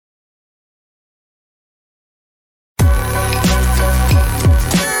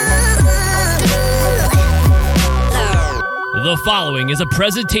The following is a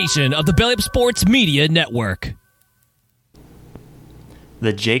presentation of the Belly Up Sports Media Network.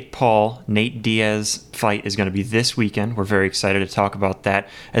 The Jake Paul-Nate Diaz fight is going to be this weekend. We're very excited to talk about that,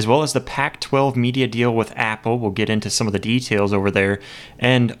 as well as the Pac-12 media deal with Apple. We'll get into some of the details over there.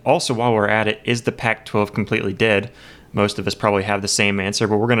 And also, while we're at it, is the Pac-12 completely dead? Most of us probably have the same answer,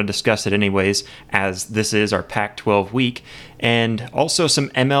 but we're going to discuss it anyways, as this is our Pac-12 week. And also some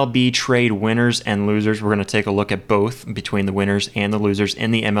MLB trade winners and losers. We're going to take a look at both, between the winners and the losers in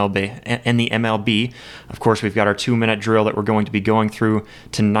the MLB. Of course, we've got our 2-minute drill that we're going to be going through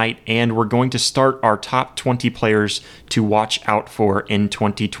tonight, and we're going to start our top 20 players to watch out for in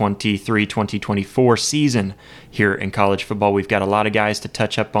 2023-2024 season here in college football. We've got a lot of guys to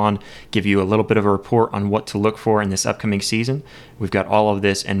touch up on, give you a little bit of a report on what to look for in this upcoming season. We've got all of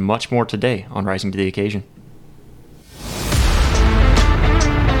this and much more today on Rising to the Occasion.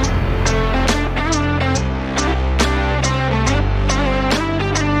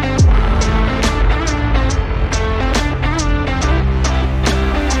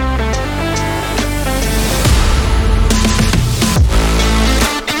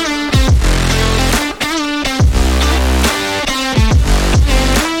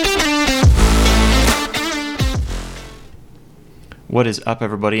 What is up,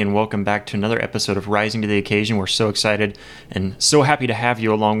 everybody, and welcome back to another episode of Rising to the Occasion. We're so excited and so happy to have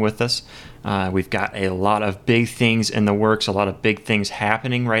you along with us. We've got a lot of big things in the works, a lot of big things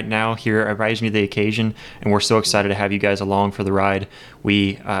happening right now here at Rising to the Occasion, and we're so excited to have you guys along for the ride.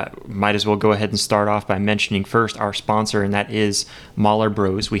 We might as well go ahead and start off by mentioning first our sponsor, and that is Mahler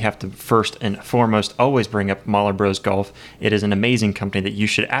Bros. We have to first and foremost always bring up Mahler Bros Golf. It is an amazing company that you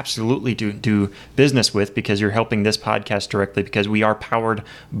should absolutely do business with, because you're helping this podcast directly, because we are powered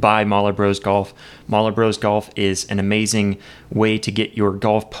by Mahler Bros Golf. Mahler Bros Golf is an amazing way to get your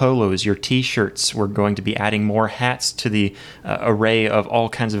golf polos, your t-shirts. We're going to be adding more hats to the array of all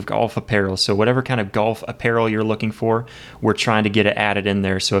kinds of golf apparel. So whatever kind of golf apparel you're looking for, we're trying to get it added in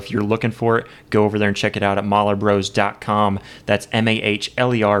there. So if you're looking for it, go over there and check it out at mahlerbros.com. That's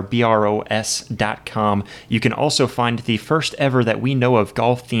mahlerbros.com. You can also find the first ever that we know of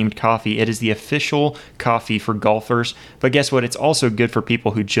golf-themed coffee. It is the official coffee for golfers. But guess what? It's also good for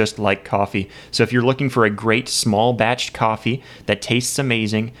people who just like coffee. So if you're looking for a great small batched coffee that tastes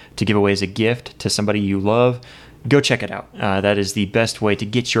amazing to give away as a gift to somebody you love, go check it out. That is the best way to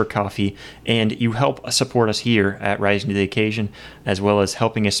get your coffee, and you help support us here at Rising to the Occasion, as well as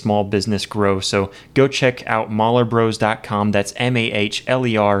helping a small business grow. So go check out mahlerbros.com. That's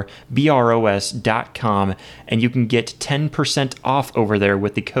mahlerbros.com, and you can get 10% off over there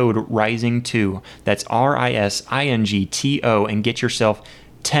with the code RISING2. That's RISINGTO, and get yourself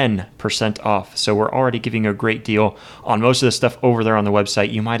 10% off. So we're already giving a great deal on most of the stuff over there on the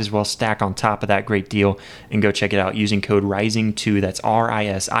website. You might as well stack on top of that great deal and go check it out using code RISING2. That's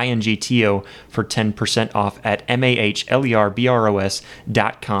RISINGTO for 10% off at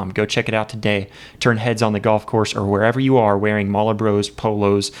mahlerbros.com. Go check it out today. Turn heads on the golf course or wherever you are wearing Mahler Bros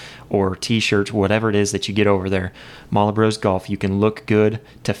polos or t-shirts, whatever it is that you get over there. Mahler Bros Golf. You can look good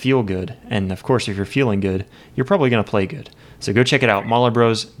to feel good. And of course, if you're feeling good, you're probably going to play good. So go check it out, Mahler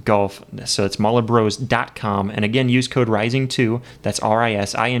Bros Golf. So it's mahlerbros.com. And again, use code RISING2. That's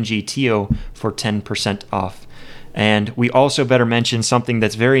RISINGTO for 10% off. And we also better mention something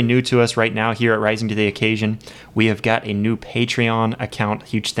that's very new to us right now here at Rising to the Occasion. We have got a new Patreon account.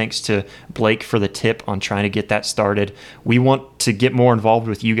 Huge thanks to Blake for the tip on trying to get that started. We want to get more involved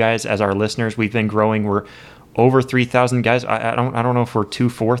with you guys as our listeners. We've been growing. We're over 3,000 guys. I don't know if we're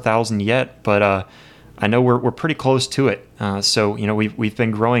 4,000 yet, but I know we're pretty close to it. So we've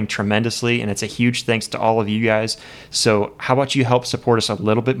been growing tremendously, and it's a huge thanks to all of you guys. So how about you help support us a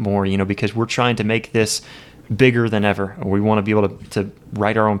little bit more? Because we're trying to make this bigger than ever. We want to be able to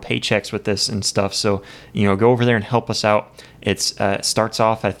write our own paychecks with this and stuff. So go over there and help us out. It's starts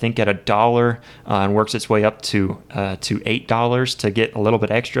off, I think, at $1 and works its way up to $8 to get a little bit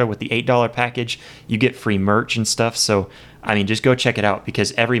extra. With the $8 package, you get free merch and stuff. So just go check it out,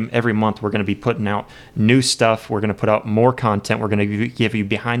 because every month we're going to be putting out new stuff. We're going to put out more content. We're going to give you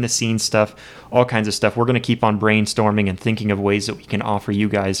behind the scenes stuff, all kinds of stuff. We're going to keep on brainstorming and thinking of ways that we can offer you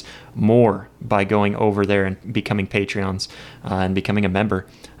guys more by going over there and becoming Patreons and becoming a member.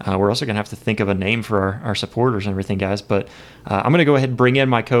 We're also going to have to think of a name for our supporters and everything, guys. But I'm going to go ahead and bring in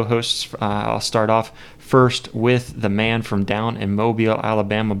my co-hosts. I'll start off first with the man from down in Mobile,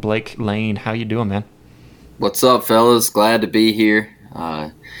 Alabama, Blake Lane. How you doing, man? What's up, fellas? Glad to be here.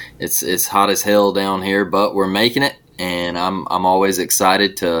 It's hot as hell down here, but we're making it, and I'm always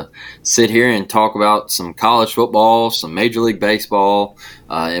excited to sit here and talk about some college football, some Major League Baseball,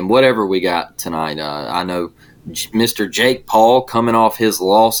 and whatever we got tonight. I know Mr. Jake Paul coming off his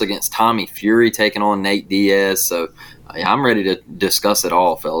loss against Tommy Fury, taking on Nate Diaz. So I'm ready to discuss it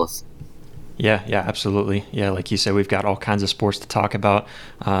all, fellas. Yeah, absolutely. Yeah, like you said, we've got all kinds of sports to talk about.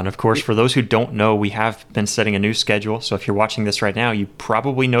 And of course, for those who don't know, we have been setting a new schedule. So if you're watching this right now, you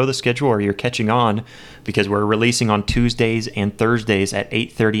probably know the schedule or you're catching on because we're releasing on Tuesdays and Thursdays at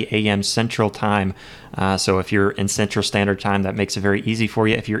 8:30 a.m. Central Time. So if you're in Central Standard Time, that makes it very easy for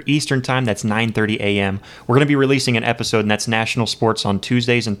you. If you're Eastern Time, that's 9:30 a.m. We're going to be releasing an episode, and that's national sports on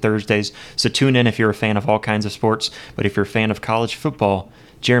Tuesdays and Thursdays. So tune in if you're a fan of all kinds of sports. But if you're a fan of college football,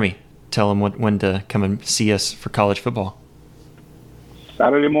 Jeremy, tell them when to come and see us for college football.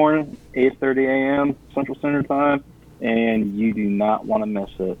 Saturday morning, 8:30 a.m. Central Standard Time, and you do not want to miss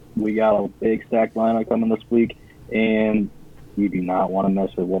it. We got a big stacked lineup coming this week, and you do not want to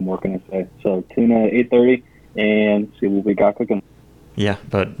miss it. What more can I say? So tune in at 8:30 and see what we got cooking. Yeah,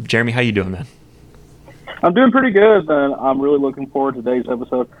 but Jeremy, how you doing, man? I'm doing pretty good, and I'm really looking forward to today's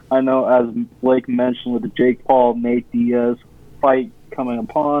episode. I know, as Blake mentioned, with the Jake Paul, Nate Diaz fight coming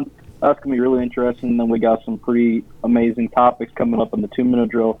upon, that's going to be really interesting. And then we got some pretty amazing topics coming up in the 2-minute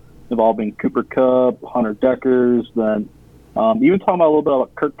drill involving Cooper Kupp, Hunter Deckers, then even talking about a little bit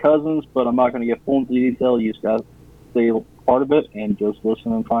about Kirk Cousins, but I'm not going to get full into detail. You just got to stay part of it and just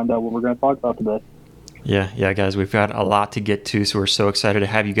listen and find out what we're going to talk about today. Yeah, guys, we've got a lot to get to, so we're so excited to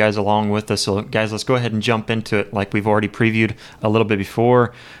have you guys along with us. So, guys, let's go ahead and jump into it like we've already previewed a little bit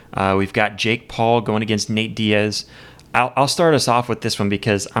before. We've got Jake Paul going against Nate Diaz. I'll start us off with this one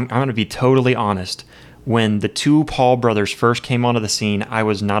because I'm going to be totally honest. When the two Paul brothers first came onto the scene, I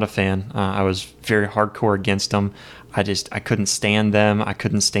was not a fan. I was very hardcore against them. I couldn't stand them. I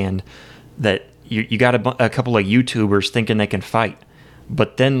couldn't stand that you got a couple of YouTubers thinking they can fight.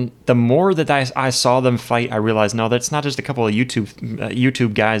 But then the more that I saw them fight, I realized, no, that's not just a couple of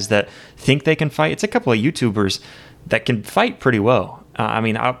YouTube guys that think they can fight. It's a couple of YouTubers that can fight pretty well.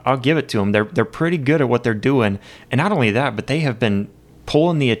 I'll give it to them. They're pretty good at what they're doing. And not only that, but they have been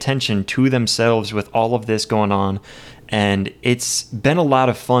pulling the attention to themselves with all of this going on. And it's been a lot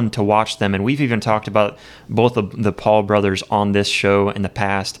of fun to watch them. And we've even talked about both of the Paul brothers on this show in the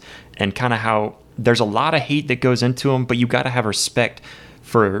past and kind of how there's a lot of hate that goes into them, but you got to have respect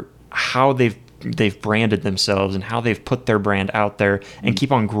for how they've branded themselves and how they've put their brand out there and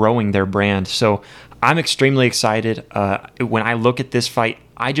keep on growing their brand. So I'm extremely excited. When I look at this fight,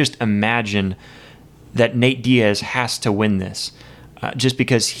 I just imagine that Nate Diaz has to win this. Just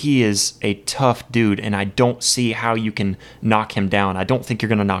because he is a tough dude, and I don't see how you can knock him down. I don't think you're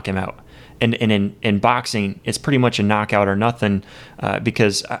going to knock him out. And in boxing, it's pretty much a knockout or nothing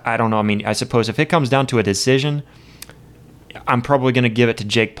because, I don't know, I suppose if it comes down to a decision, I'm probably going to give it to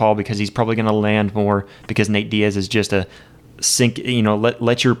Jake Paul because he's probably going to land more because Nate Diaz is just a sink,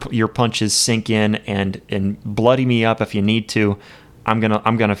 let your punches sink in and bloody me up if you need to. I'm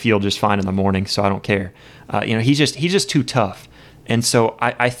gonna feel just fine in the morning, so I don't care. He's just too tough. And so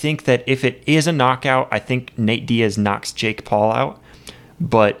I think that if it is a knockout, I think Nate Diaz knocks Jake Paul out.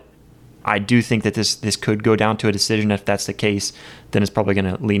 But I do think that this could go down to a decision. If that's the case, then it's probably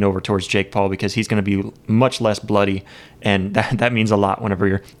going to lean over towards Jake Paul because he's going to be much less bloody, and that means a lot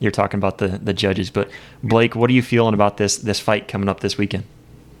whenever you're talking about the judges. But Blake, what are you feeling about this fight coming up this weekend?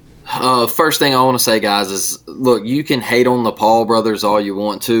 First thing I want to say, guys, is look, you can hate on the Paul brothers all you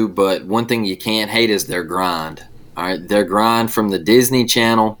want to, but one thing you can't hate is their grind. All right, their grind from the Disney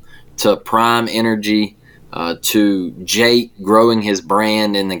Channel to Prime Energy to Jake growing his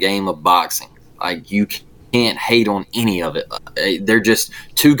brand in the game of boxing. Like, you can't hate on any of it. They're just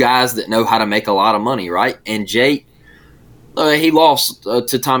two guys that know how to make a lot of money, right? And Jake, he lost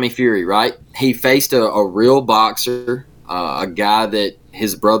to Tommy Fury, right? He faced a real boxer, a guy that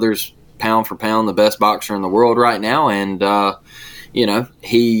his brother's pound for pound the best boxer in the world right now, and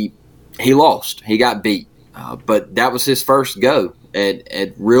he lost. He got beat. But that was his first go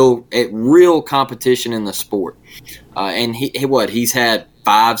at real competition in the sport. And he's had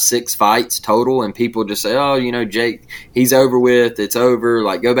 5-6 fights total, and people just say, oh, Jake, he's over with, it's over,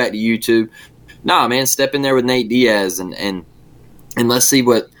 like, go back to YouTube. Nah, man, step in there with Nate Diaz and let's see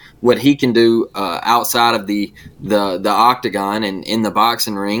what he can do outside of the octagon and in the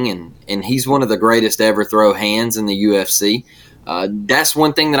boxing ring, and he's one of the greatest to ever throw hands in the UFC. That's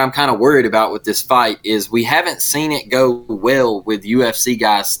one thing that I'm kind of worried about with this fight is we haven't seen it go well with UFC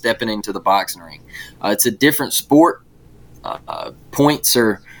guys stepping into the boxing ring. It's a different sport. Points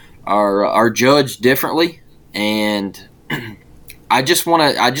are judged differently, and I just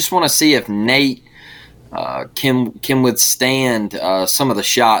want to see if Nate can withstand some of the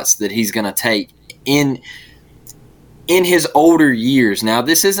shots that he's going to take in in his older years. Now,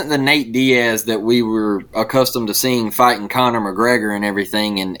 this isn't the Nate Diaz that we were accustomed to seeing fighting Conor McGregor and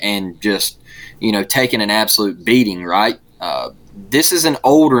everything and just, taking an absolute beating, right? This is an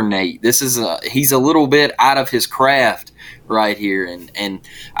older Nate. He's a little bit out of his craft right here. And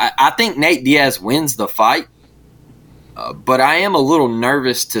I think Nate Diaz wins the fight, but I am a little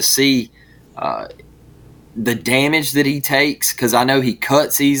nervous to see the damage that he takes, because I know he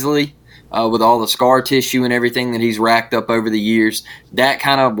cuts easily. With all the scar tissue and everything that he's racked up over the years, that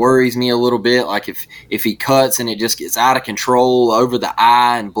kind of worries me a little bit. Like if he cuts and it just gets out of control over the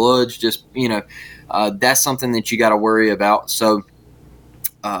eye and blood's just, that's something that you got to worry about. So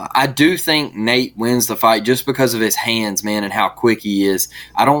I do think Nate wins the fight just because of his hands, man, and how quick he is.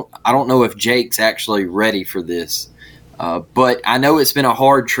 I don't know if Jake's actually ready for this. But I know it's been a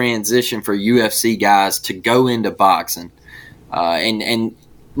hard transition for UFC guys to go into boxing. And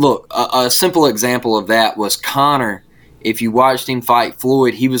look, a simple example of that was Conor. If you watched him fight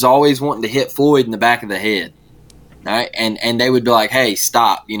Floyd, he was always wanting to hit Floyd in the back of the head. Right? And they would be like, hey,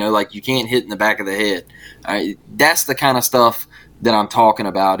 stop. Like you can't hit in the back of the head. Right? That's the kind of stuff that I'm talking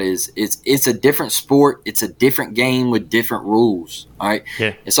about. It's a different sport. It's a different game with different rules. All right.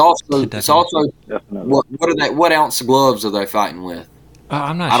 Yeah. It's also Definitely. what ounce gloves are they fighting with?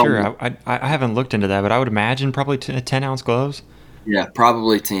 I'm not sure. I haven't looked into that, but I would imagine probably 10-ounce gloves. Yeah,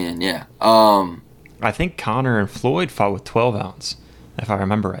 probably 10, yeah. I think Conor and Floyd fought with 12-ounce, if I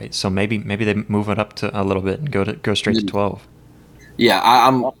remember right. So maybe they move it up to a little bit and go straight to 12. Yeah,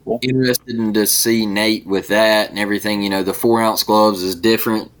 I'm interested in to see Nate with that and everything. The 4-ounce gloves is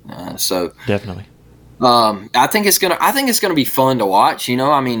different, so Definitely. I think it's gonna be fun to watch.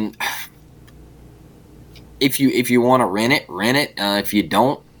 I mean, if you want to rent it. If you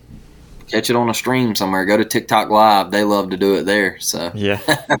don't, catch it on a stream somewhere. Go to TikTok Live. They love to do it there. So yeah.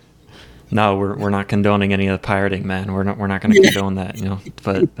 No, we're not condoning any of the pirating, man. We're not going to condone that,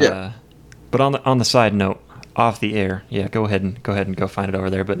 But Yeah. But on the side note, off the air, yeah, go ahead and go find it over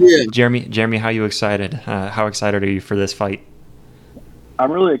there. But Yeah. Jeremy, how you excited? How excited are you for this fight?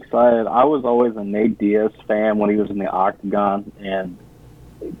 I'm really excited. I was always a Nate Diaz fan when he was in the octagon, and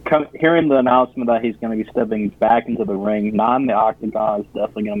hearing the announcement that he's going to be stepping back into the ring, not in the octagon, is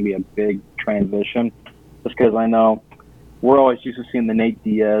definitely going to be a big transition. Just because I know we're always used to seeing the Nate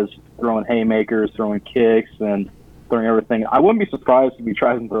Diaz throwing haymakers, throwing kicks, and throwing everything. I wouldn't be surprised if he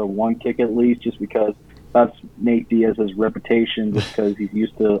tries to throw one kick at least, just because that's Nate Diaz's reputation, just because he's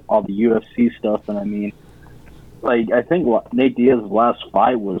used to all the UFC stuff. And I mean, I think Nate Diaz's last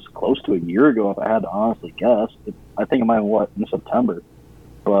fight was close to a year ago, if I had to honestly guess. I think it might have been in September.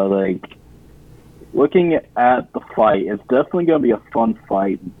 But, looking at the fight, it's definitely going to be a fun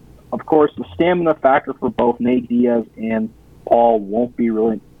fight. Of course, the stamina factor for both Nate Diaz and Paul won't be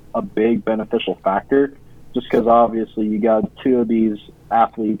really a big beneficial factor, just because obviously you got two of these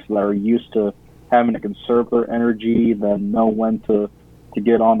athletes that are used to having to conserve their energy, then know when to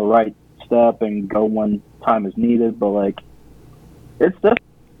get on the right step and go when time is needed. But, it's going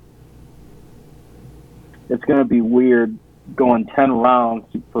to be weird going 10 rounds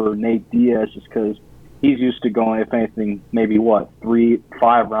for Nate Diaz, just because he's used to going, if anything, maybe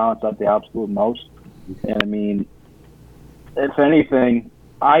 3-5 rounds at the absolute most. And I mean, if anything,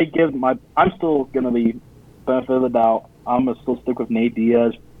 I'm still going to be benefit of the doubt. I'm going to still stick with Nate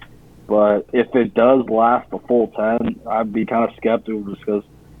Diaz. But if it does last the full 10, I'd be kind of skeptical, just because,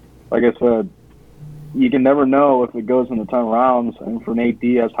 like I said, you can never know if it goes into 10 rounds. And for Nate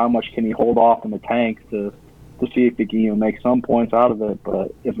Diaz, how much can he hold off in the tank to see if he can make some points out of it.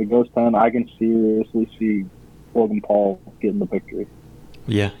 But if it goes 10, I can seriously see Logan Paul getting the victory.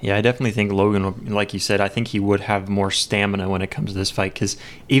 Yeah, I definitely think Logan, like you said, I think he would have more stamina when it comes to this fight, because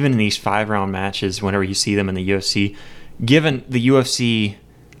even in these 5-round matches, whenever you see them in the UFC, given the UFC,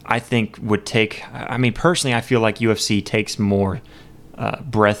 I think would take, personally, I feel like UFC takes more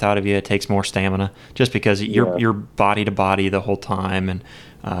breath out of you. It takes more stamina, just because you're body to body the whole time, and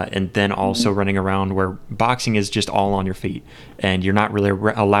then also running around, where boxing is just all on your feet and you're not really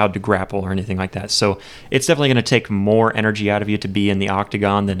allowed to grapple or anything like that. So it's definitely going to take more energy out of you to be in the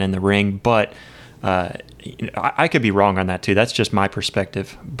octagon than in the ring. But I could be wrong on that too. That's just my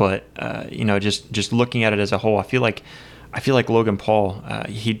perspective. But just looking at it as a whole, I feel like Logan Paul,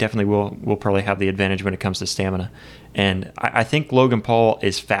 he definitely will probably have the advantage when it comes to stamina. And I think Logan Paul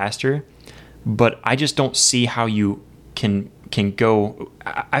is faster, but I just don't see how you can go.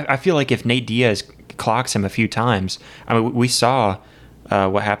 I feel like if Nate Diaz clocks him a few times, we saw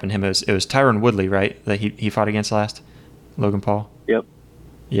what happened to him. It was Tyron Woodley, right, that he fought against last, Logan Paul? Yep.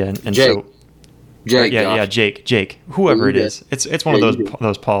 Yeah, and Jake, so... Jake. Yeah, Jake, whoever it is. It's one of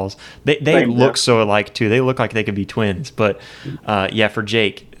those Pauls. They look so alike too. They look like they could be twins. But for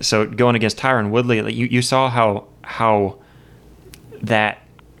Jake, so going against Tyron Woodley, you saw how that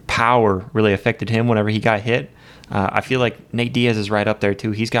power really affected him whenever he got hit. I feel like Nate Diaz is right up there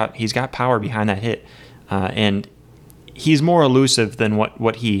too. He's got power behind that hit, and he's more elusive than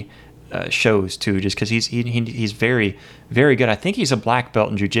what he shows too. Just because he's very, very good. I think he's a black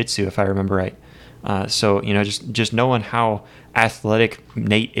belt in jiu-jitsu if I remember right. So just knowing how athletic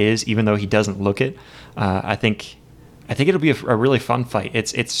Nate is, even though he doesn't look it, I think it'll be a really fun fight.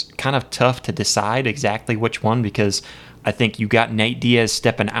 It's kind of tough to decide exactly which one because I think you got Nate Diaz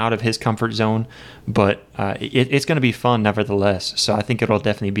stepping out of his comfort zone, but it's going to be fun nevertheless. So I think it'll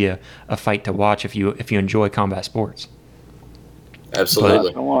definitely be a fight to watch if you enjoy combat sports.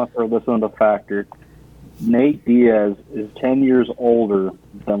 Absolutely. I want to throw this into factor. Nate Diaz is 10 years older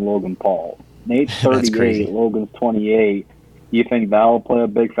than Logan Paul. Nate's 38, Logan's 28. You think that'll play a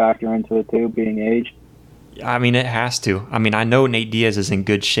big factor into it too, being age? I mean, it has to. I mean, I know Nate Diaz is in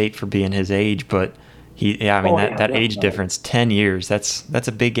good shape for being his age, but that age difference, 10 years, that's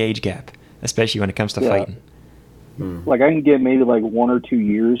a big age gap, especially when it comes to fighting. Like, I can get maybe like 1 or 2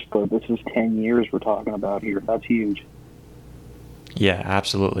 years, but this is 10 years we're talking about here. That's huge. Yeah,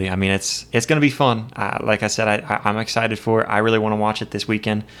 absolutely. I mean, it's going to be fun. Like I said, I'm excited for it. I really want to watch it this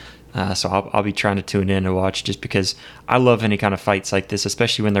weekend. So I'll be trying to tune in and watch just because I love any kind of fights like this,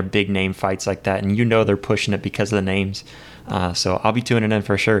 especially when they're big name fights like that. And they're pushing it because of the names. So I'll be tuning in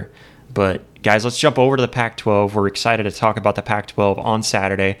for sure. But guys, let's jump over to the Pac-12. We're excited to talk about the Pac-12 on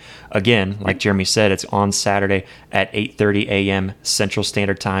Saturday. Again, like Jeremy said, it's on Saturday at 8:30 a.m. Central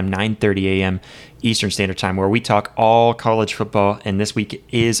Standard Time, 9:30 a.m. Eastern Standard Time, where we talk all college football. And this week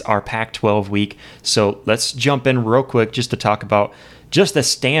is our Pac-12 week. So let's jump in real quick just to talk about just the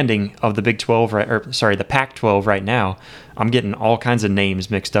standing of the the Pac-12 right now. I'm getting all kinds of names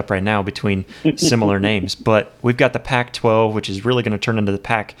mixed up right now between similar names. But we've got the Pac-12, which is really going to turn into the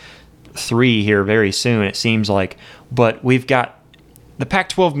Pac-3 here very soon, it seems like. But we've got the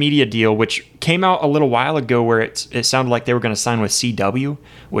Pac-12 media deal, which came out a little while ago, where it sounded like they were going to sign with CW,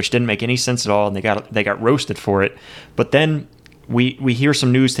 which didn't make any sense at all, and they got roasted for it. But then we hear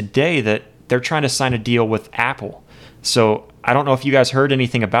some news today that they're trying to sign a deal with Apple. So I don't know if you guys heard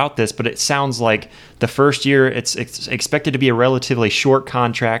anything about this, but it sounds like the first year it's expected to be a relatively short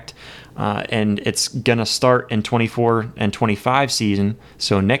contract, and it's going to start in 24 and 25 season,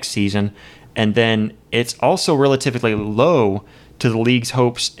 so next season. And then it's also relatively low to the league's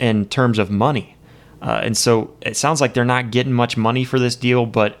hopes in terms of money. And so it sounds like they're not getting much money for this deal,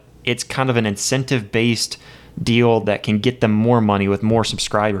 but it's kind of an incentive-based deal that can get them more money with more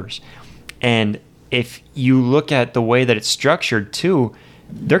subscribers. And if you look at the way that it's structured too,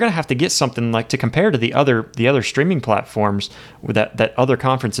 they're going to have to get something like to compare to the other streaming platforms that other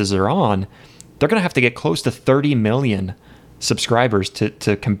conferences are on. They're going to have to get close to 30 million subscribers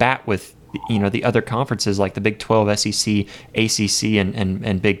to combat with the other conferences like the Big 12, SEC, ACC,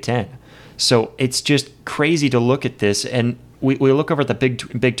 and Big 10. So it's just crazy to look at this, and we look over at the Big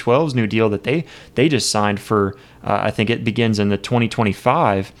 12's new deal that they just signed for. I think it begins in the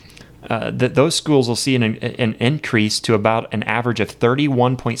 2025. That those schools will see an increase to about an average of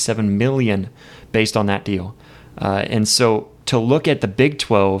 31.7 million based on that deal. And so to look at the Big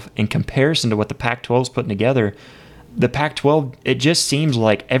 12 in comparison to what the Pac-12 is putting together, the Pac-12, it just seems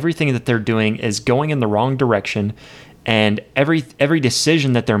like everything that they're doing is going in the wrong direction, and every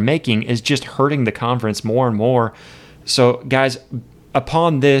decision that they're making is just hurting the conference more and more. So guys,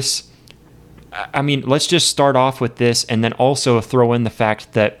 upon this, I mean, let's just start off with this and then also throw in the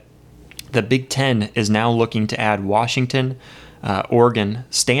fact that the Big Ten is now looking to add Washington, Oregon,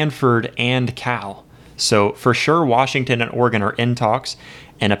 Stanford, and Cal. So for sure, Washington and Oregon are in talks,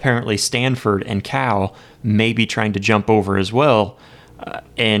 and apparently Stanford and Cal may be trying to jump over as well.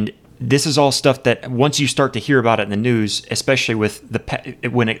 And this is all stuff that once you start to hear about it in the news, especially with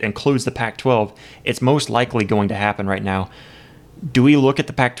when it includes the Pac-12, it's most likely going to happen right now. Do we look at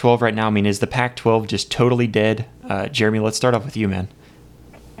the Pac-12 right now? I mean, is the Pac-12 just totally dead? Jeremy, let's start off with you, man.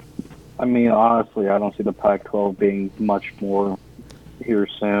 I mean, honestly, I don't see the Pac-12 being much more here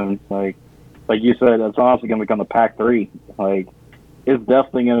soon. Like you said, it's honestly going to become the Pac-3. Like, it's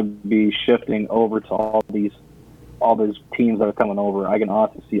definitely going to be shifting over to all these teams that are coming over. I can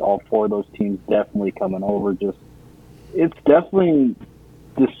honestly see all 4 of those teams definitely coming over. It's definitely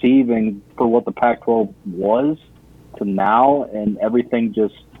deceiving for what the Pac-12 was to now, and everything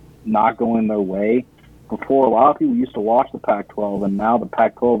just not going their way. Before, a lot of people used to watch the Pac-12, and now the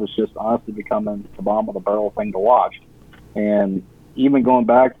Pac-12 is just honestly becoming the bottom of the barrel thing to watch. And even going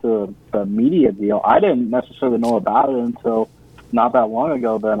back to the media deal, I didn't necessarily know about it until not that long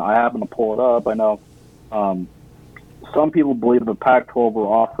ago. Then I happened to pull it up. I know some people believe the Pac-12 were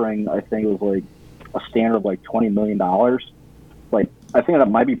offering, I think it was like a standard of like $20 million. Like, I think that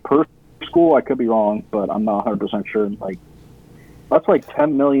might be per school. I could be wrong, but I'm not 100% sure. Like, that's like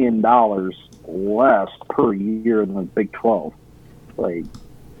 $10 million less per year than the Big 12. Like,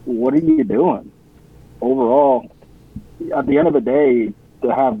 what are you doing? Overall, at the end of the day,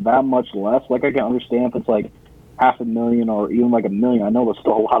 to have that much less, like, I can understand if it's like $500,000 or even like $1 million. I know it's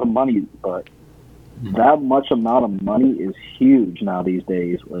still a lot of money, but that much amount of money is huge now these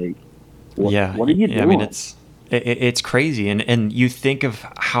days. Like, what are you doing? I mean, it's crazy, and you think of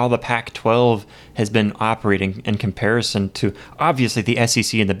how the Pac-12 has been operating in comparison to, obviously the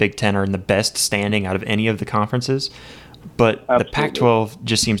SEC and the Big Ten are in the best standing out of any of the conferences, but Absolutely. The Pac-12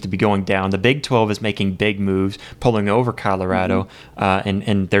 just seems to be going down. The Big 12 is making big moves, pulling over Colorado,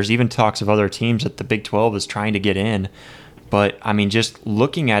 and there's even talks of other teams that the Big 12 is trying to get in. But I mean, just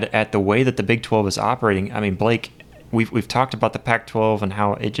looking at the way that the Big 12 is operating, I mean, Blake, we've talked about the Pac-12 and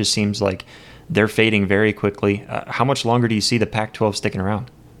how it just seems like they're fading very quickly. How much longer do you see the Pac-12 sticking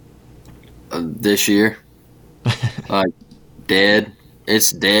around? This year, like, dead.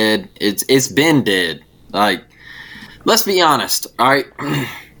 It's dead. It's been dead. Like, let's be honest. All right,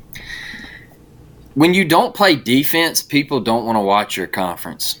 when you don't play defense, people don't want to watch your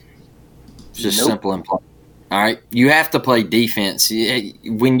conference. It's just simple and plain. All right, you have to play defense.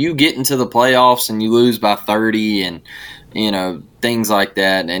 When you get into the playoffs and you lose by 30 and things like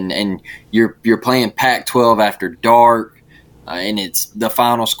that, and you're playing Pac-12 after dark, and it's the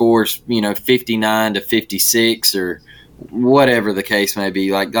final scores 59-56 or whatever the case may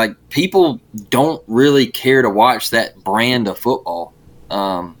be. Like people don't really care to watch that brand of football,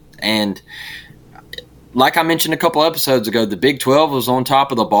 and. Like I mentioned a couple episodes ago, the Big 12 was on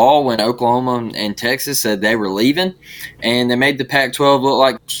top of the ball when Oklahoma and Texas said they were leaving, and they made the Pac-12 look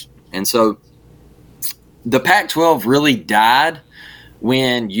like. And so the Pac-12 really died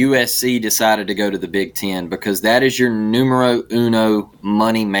when USC decided to go to the Big 10, because that is your numero uno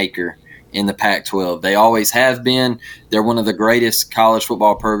money maker in the Pac-12. They always have been. They're one of the greatest college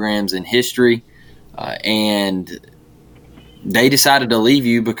football programs in history, and they decided to leave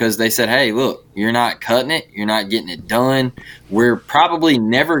you because they said, hey, look, you're not cutting it. You're not getting it done. We're probably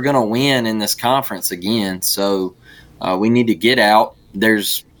never going to win in this conference again. So we need to get out.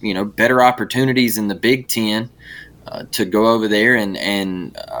 There's, better opportunities in the Big Ten to go over there and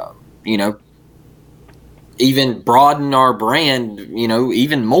even broaden our brand,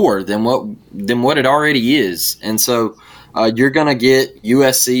 even more than what it already is. And so you're going to get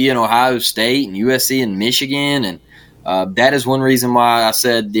USC and Ohio State and USC and Michigan, and that is one reason why I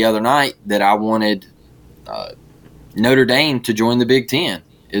said the other night that I wanted Notre Dame to join the Big Ten,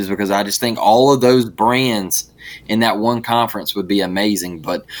 is because I just think all of those brands in that one conference would be amazing.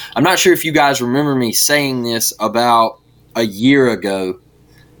 But I'm not sure if you guys remember me saying this about a year ago.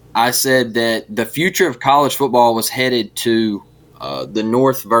 I said that the future of college football was headed to the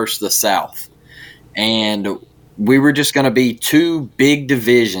North versus the South. And we were just going to be two big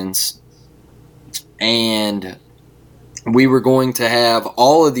divisions, and we were going to have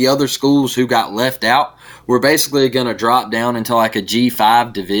all of the other schools who got left out. We're basically going to drop down into like a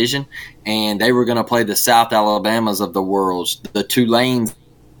G5 division, and they were going to play the South Alabamas of the world, the Tulanes,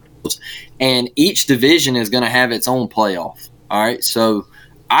 and each division is going to have its own playoff. All right, so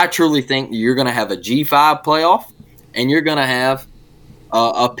I truly think you're going to have a G5 playoff, and you're going to have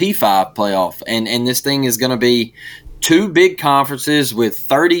a P5 playoff, and this thing is going to be two big conferences with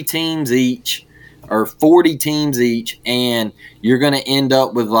 30 teams each, or 40 teams each, and you're going to end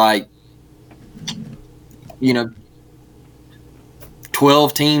up with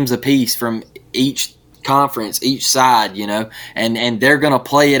 12 teams apiece from each conference, each side, and they're going to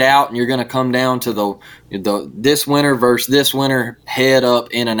play it out, and you're going to come down to the this winner versus this winner head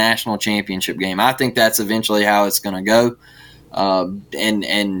up in a national championship game. I think that's eventually how it's going to go,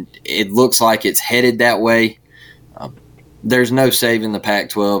 and it looks like it's headed that way. There's no saving the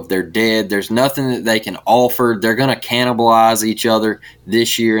Pac-12. They're dead. There's nothing that they can offer. They're going to cannibalize each other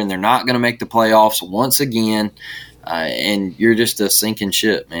this year, and they're not going to make the playoffs once again. And you're just a sinking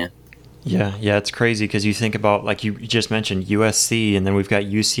ship, man. Yeah, it's crazy because you think about, like you just mentioned, USC, and then we've got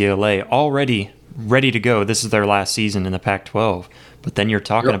UCLA already ready to go. This is their last season in the Pac-12. But then you're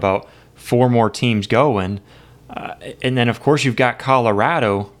talking about 4 more teams going. And then, of course, you've got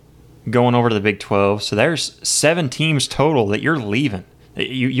Colorado going over to the Big 12. So there's 7 teams total that you're leaving.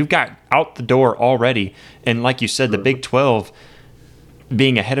 You've got out the door already. And like you said, the Big 12,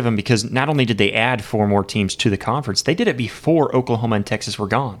 being ahead of them because not only did they add 4 more teams to the conference, they did it before Oklahoma and Texas were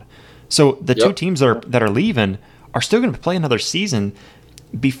gone. So the two teams that are leaving are still going to play another season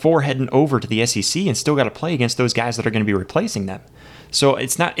before heading over to the SEC and still got to play against those guys that are going to be replacing them. So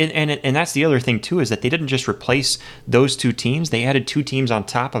it's not, and that's the other thing too, is that they didn't just replace those 2 teams; they added 2 teams on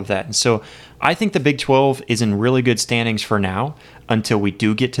top of that. And so I think the Big 12 is in really good standings for now until we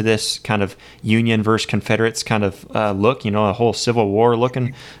do get to this kind of Union versus Confederates kind of look, a whole Civil War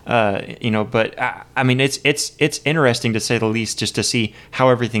looking, But I mean, it's interesting to say the least, just to see how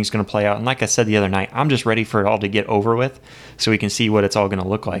everything's going to play out. And like I said the other night, I'm just ready for it all to get over with, so we can see what it's all going to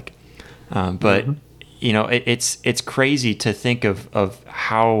look like. But. Mm-hmm. It's crazy to think of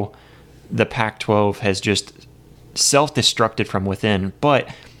how the Pac-12 has just self-destructed from within. But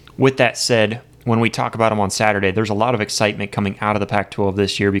with that said, when we talk about them on Saturday, there's a lot of excitement coming out of the Pac-12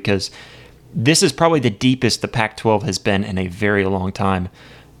 this year because this is probably the deepest the Pac-12 has been in a very long time.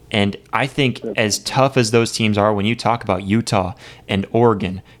 And I think as tough as those teams are, when you talk about Utah and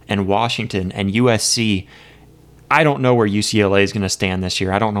Oregon and Washington and USC, I don't know where UCLA is going to stand this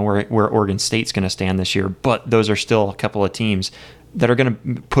year. I don't know where Oregon State's going to stand this year, but those are still a couple of teams that are going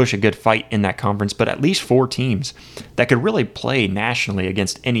to push a good fight in that conference, but at least 4 teams that could really play nationally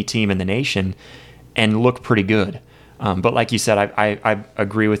against any team in the nation and look pretty good. But like you said, I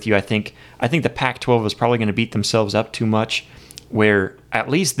agree with you. I think the Pac-12 is probably going to beat themselves up too much, where at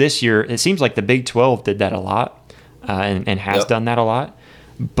least this year, it seems like the Big 12 did that a lot and has done that a lot,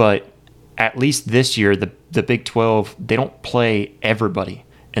 but at least this year, the Big 12, they don't play everybody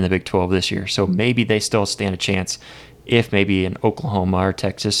in the Big 12 this year. So maybe they still stand a chance if maybe in Oklahoma or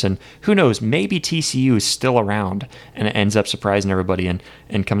Texas. And who knows, maybe TCU is still around and it ends up surprising everybody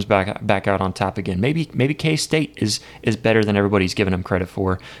and comes back out on top again. Maybe K-State is better than everybody's giving them credit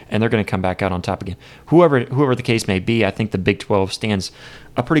for, and they're going to come back out on top again. Whoever the case may be, I think the Big 12 stands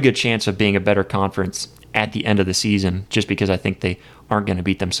a pretty good chance of being a better conference at the end of the season, just because I think they aren't going to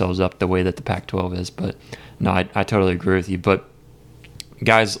beat themselves up the way that the Pac-12 is. But no, I totally agree with you. But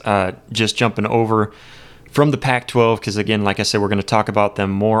guys, just jumping over from the Pac-12, because again, like I said, we're going to talk about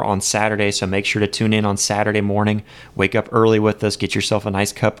them more on Saturday, so make sure to tune in on Saturday morning. Wake up early with us, get yourself a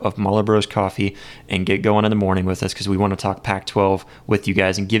nice cup of Muller Bros coffee, and get going in the morning with us, because we want to talk Pac-12 with you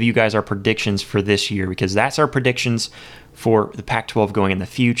guys and give you guys our predictions for this year, because that's our predictions for the Pac-12 going in the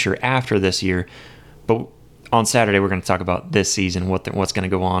future after this year. But on Saturday, we're going to talk about this season, what's going to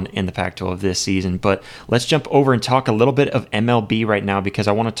go on in the Pac-12 this season. But let's jump over and talk a little bit of MLB right now, because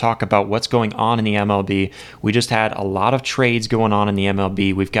I want to talk about what's going on in the MLB. We just had a lot of trades going on in the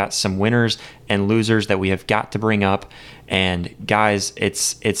MLB. We've got some winners and losers that we have got to bring up. And guys,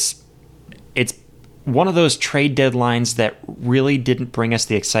 it's one of those trade deadlines that really didn't bring us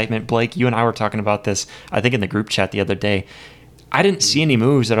the excitement. Blake, you and I were talking about this, I think, in the group chat the other day. I didn't see any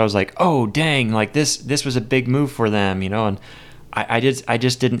moves that I was like, oh, dang, like this was a big move for them, and I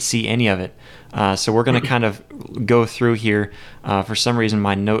just didn't see any of it. So we're going to kind of go through here. For some reason,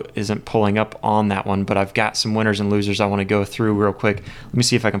 my note isn't pulling up on that one, but I've got some winners and losers I want to go through real quick. Let me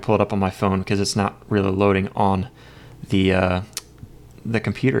see if I can pull it up on my phone, because it's not really loading on the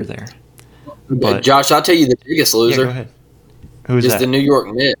computer there. But, Josh, I'll tell you the biggest loser. Yeah, go ahead. Who's that? The New York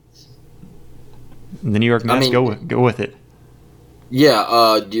Mets. The New York Mets, go with it.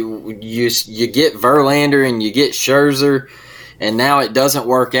 Yeah, you get Verlander and you get Scherzer, and now it doesn't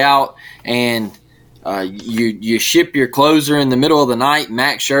work out, and you ship your closer in the middle of the night.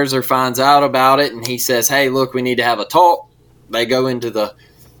 Max Scherzer finds out about it, and he says, "Hey, look, we need to have a talk." They go into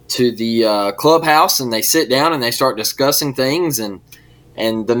the clubhouse and they sit down and they start discussing things, and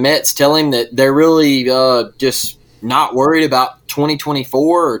the Mets tell him that they're really just not worried about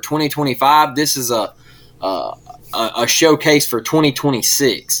 2024 or 2025. This is a showcase for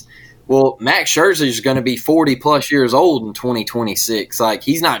 2026. Well, Max Scherzer is going to be 40-plus years old in 2026. Like,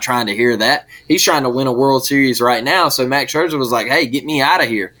 he's not trying to hear that. He's trying to win a World Series right now. So Max Scherzer was like, hey, get me out of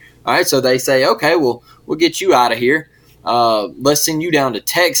here. All right, so they say, okay, well, we'll get you out of here. Let's send you down to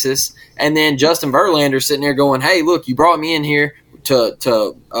Texas. And then Justin Verlander sitting there going, hey, look, you brought me in here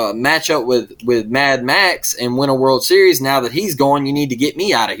to match up with Mad Max and win a World Series. Now that he's gone, you need to get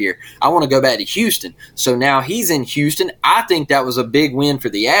me out of here. I want to go back to Houston. So now he's in Houston. I think that was a big win for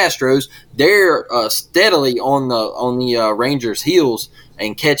the Astros. They're steadily on the Rangers' heels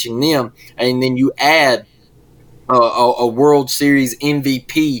and catching them. And then you add a World Series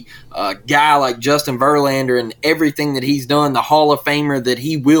MVP guy like Justin Verlander and everything that he's done, the Hall of Famer that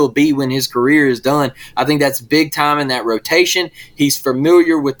he will be when his career is done. I think that's big time in that rotation. He's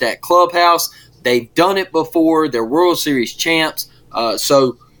familiar with that clubhouse. They've done it before. They're World Series champs.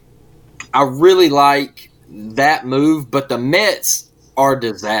 So I really like that move. But the Mets, are a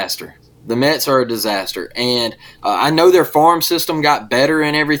disaster. The Mets are a disaster, and I know their farm system got better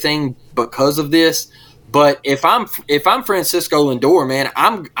and everything because of this. But if I'm Francisco Lindor, man,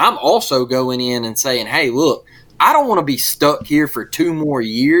 I'm also going in and saying, hey, look, I don't want to be stuck here for 2 more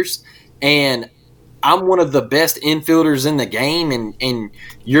years, and I'm one of the best infielders in the game, and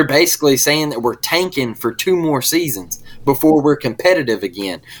you're basically saying that we're tanking for 2 more seasons before we're competitive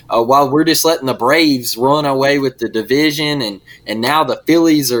again. While we're just letting the Braves run away with the division, and now the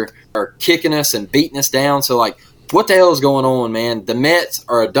Phillies are kicking us and beating us down. So, like, what the hell is going on, man? The Mets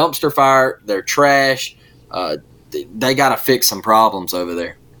are a dumpster fire. They're trash. They got to fix some problems over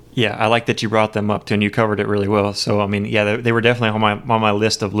there. Yeah, I like that you brought them up too, and you covered it really well. So, I mean, yeah, they were definitely on my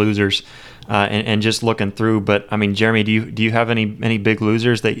list of losers, and just looking through. But I mean, Jeremy, do you have any big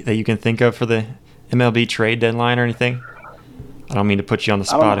losers that you can think of for the MLB trade deadline or anything? I don't mean to put you on the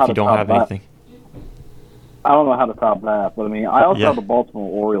spot if you don't have anything. I don't know how to top that, but I mean, I also have the Baltimore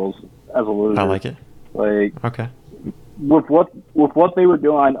Orioles as a loser. I like it. Like, okay. With what they were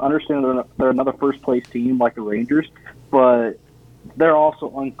doing, I understand they're another first place team like the Rangers, but they're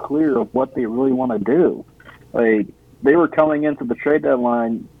also unclear of what they really want to do. Like, they were coming into the trade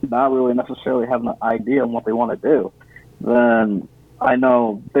deadline not really necessarily having an idea on what they want to do. Then I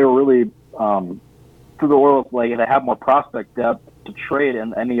know they were really for the Orioles, like, they have more prospect depth to trade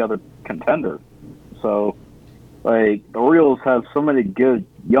in any other contender. So, like, the Orioles have so many good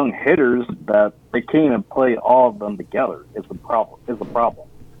young hitters that they can't even play all of them together. Is the problem.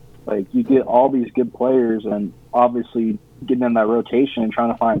 Like, you get all these good players, and obviously getting in that rotation and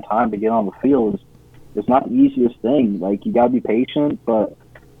trying to find time to get on the field is not the easiest thing. Like, you got to be patient, but,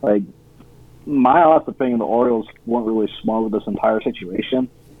 like, my honest opinion, the Orioles weren't really smart with this entire situation,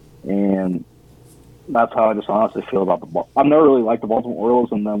 and that's how I just honestly feel about the ball. I've never really liked the Baltimore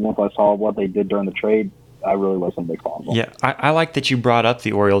Orioles, and then once I saw what they did during the trade, I really wasn't a big fan of them. Yeah, I like that you brought up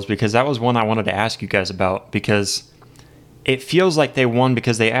the Orioles, because that was one I wanted to ask you guys about, because it feels like they won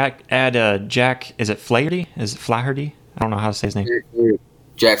because they add Jack, is it Flaherty? Is it Flaherty? I don't know how to say his name.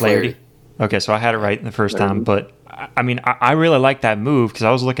 Jack Flaherty. Okay, so I had it right the first time, but I mean, I really like that move because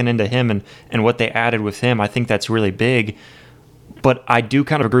I was looking into him and what they added with him. I think that's really big. But I do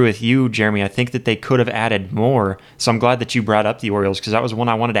kind of agree with you, Jeremy. I think that they could have added more. So I'm glad that you brought up the Orioles, because that was one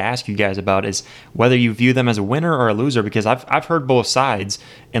I wanted to ask you guys about, is whether you view them as a winner or a loser, because I've heard both sides,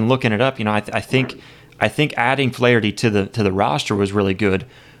 and looking it up, you know, I think adding Flaherty to the roster was really good,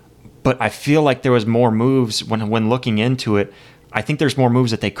 but I feel like there was more moves when looking into it. I think there's more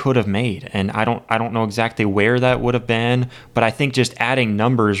moves that they could have made, and I don't know exactly where that would have been, but I think just adding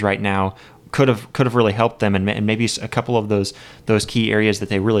numbers right now could have really helped them, and maybe a couple of those key areas that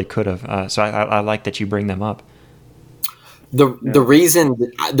they really could have. So I like that you bring them up. The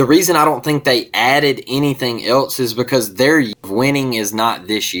reason I don't think they added anything else is because their winning is not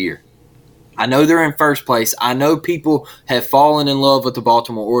this year. I know they're in first place. I know people have fallen in love with the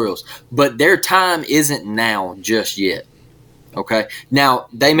Baltimore Orioles, but their time isn't now just yet. Okay. Now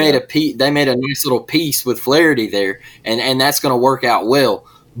they made a nice little piece with Flaherty there, and that's going to work out well.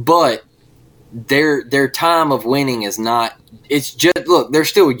 But their time of winning is not. It's just, look, they're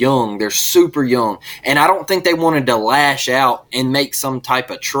still young. They're super young, and I don't think they wanted to lash out and make some type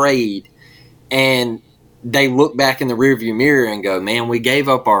of trade, and they look back in the rearview mirror and go, man, we gave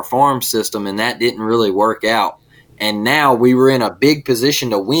up our farm system, and that didn't really work out. And now we were in a big position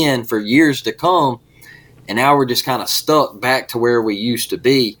to win for years to come, and now we're just kind of stuck back to where we used to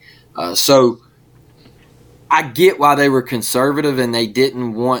be. So I get why they were conservative and they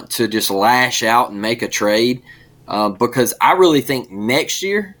didn't want to just lash out and make a trade, because I really think next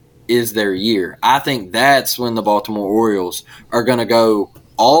year is their year. I think that's when the Baltimore Orioles are going to go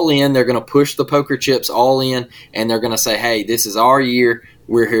all in. They're going to push the poker chips all in, and they're going to say, hey, this is our year.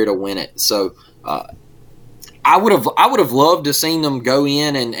 We're here to win it. So I would have loved to seen them go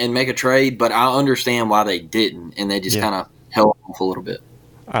in and make a trade, but I understand why they didn't, and they just kind of held off a little bit.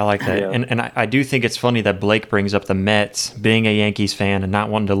 I like that. Yeah. And I do think it's funny that Blake brings up the Mets, being a Yankees fan and not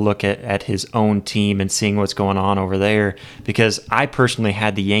wanting to look at his own team and seeing what's going on over there, because I personally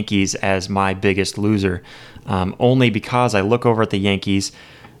had the Yankees as my biggest loser, only because I look over at the Yankees.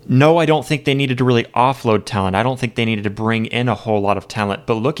 No, I don't think they needed to really offload talent. I don't think they needed to bring in a whole lot of talent.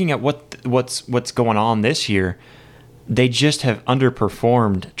 But looking at what's going on this year, they just have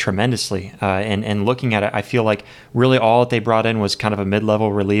underperformed tremendously. And looking at it, I feel like really all that they brought in was kind of a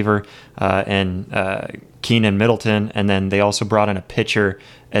mid-level reliever and Keenan Middleton, and then they also brought in a pitcher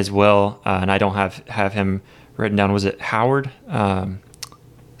as well. And I don't have him written down. Was it Howard?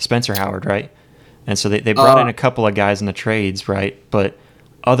 Spencer Howard, right? And so they brought in a couple of guys in the trades, right? But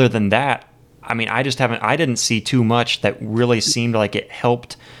other than that, I mean, I didn't see too much that really seemed like it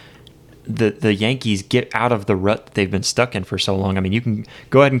helped the Yankees get out of the rut that they've been stuck in for so long. I mean, you can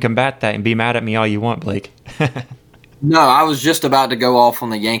go ahead and combat that and be mad at me all you want, Blake. No, I was just about to go off on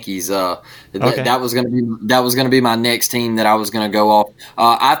the Yankees. Okay. That was gonna be my next team that I was gonna go off.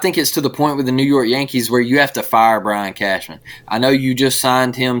 I think it's to the point with the New York Yankees where you have to fire Brian Cashman. I know you just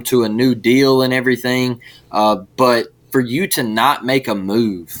signed him to a new deal and everything, but for you to not make a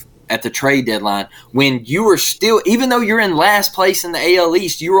move at the trade deadline when you were still, even though you're in last place in the AL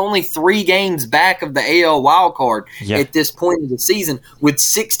East, you were only 3 games back of the AL wild card at this point of the season with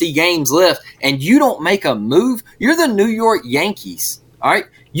 60 games left, and you don't make a move. You're the New York Yankees, all right?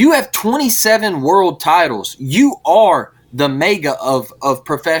 You have 27 world titles. You are the mega of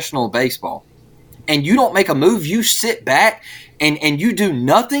professional baseball, and you don't make a move. You sit back and you do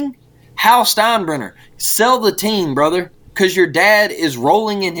nothing. Hal Steinbrenner, sell the team, brother. Because your dad is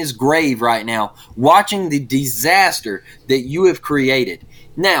rolling in his grave right now, watching the disaster that you have created.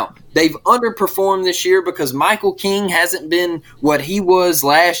 Now, they've underperformed this year because Michael King hasn't been what he was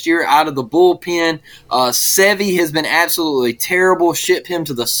last year out of the bullpen. Sevy has been absolutely terrible. Ship him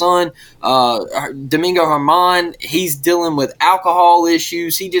to the sun. Domingo Germán, he's dealing with alcohol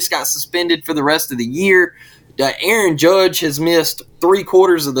issues. He just got suspended for the rest of the year. Aaron Judge has missed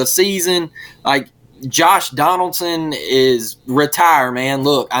 3/4 of the season. Josh Donaldson is retire, man.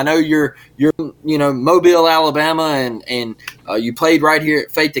 Look, I know you're Mobile, Alabama, and you played right here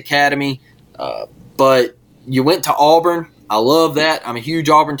at Faith Academy, but you went to Auburn. I love that. I'm a huge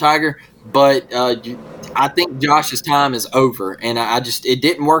Auburn Tiger, but I think Josh's time is over, and it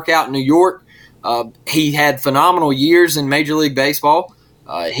didn't work out in New York. He had phenomenal years in Major League Baseball.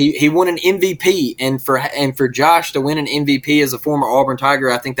 He won an MVP, and for Josh to win an MVP as a former Auburn Tiger,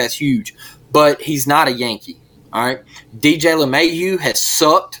 I think that's huge. But he's not a Yankee, all right? DJ LeMahieu has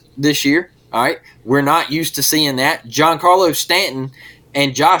sucked this year, all right? We're not used to seeing that. Giancarlo Stanton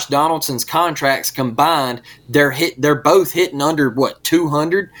and Josh Donaldson's contracts combined, they're both hitting under,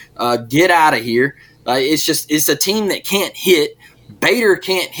 200? Get out of here. It's a team that can't hit. Bader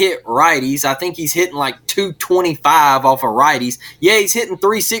can't hit righties. I think he's hitting like 225 off of righties. Yeah, he's hitting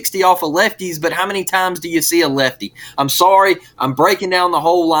 360 off of lefties, but how many times do you see a lefty? I'm sorry, I'm breaking down the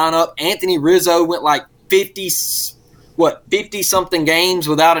whole lineup. Anthony Rizzo went like 50-something games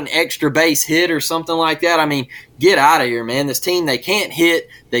without an extra base hit or something like that. I mean, get out of here, man. This team, they can't hit.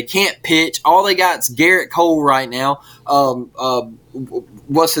 They can't pitch. All they got is Garrett Cole right now.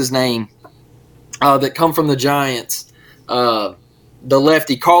 What's his name? That come from the Giants. The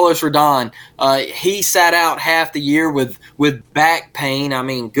lefty, Carlos Rodon, he sat out half the year with back pain. I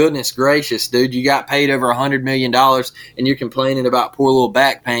mean, goodness gracious, dude, you got paid over $100 million and you're complaining about poor little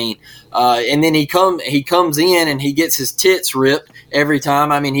back pain. And then he comes in and he gets his tits ripped every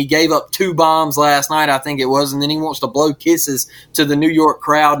time. I mean, he gave up 2 bombs last night, I think it was, and then he wants to blow kisses to the New York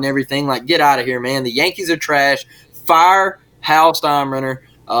crowd and everything. Like, get out of here, man. The Yankees are trash. Fire Hal Steinbrenner.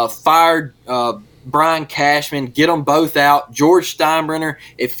 Fire Brian Cashman, get them both out. George Steinbrenner,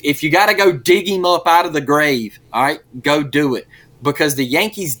 if you got to go dig him up out of the grave, all right, go do it. Because the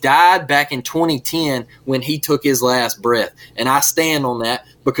Yankees died back in 2010 when he took his last breath. And I stand on that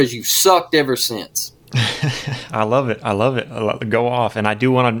because you've sucked ever since. I love it. Go off. And I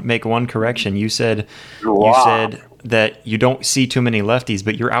do want to make one correction. You said that you don't see too many lefties,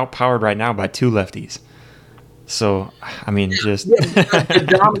 but you're outpowered right now by 2 lefties. So, I mean, just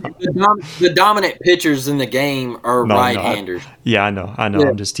the dominant pitchers in the game are right-handers. I know. Yeah.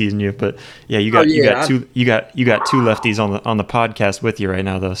 I'm just teasing you, but yeah, you got 2 lefties on the podcast with you right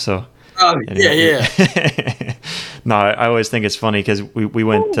now, though. So, yeah. No, I always think it's funny because we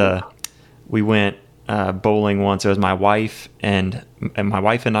went bowling once. It was my wife and my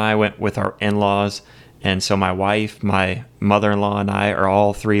wife and I went with our in-laws. And so my wife, my mother-in-law, and I are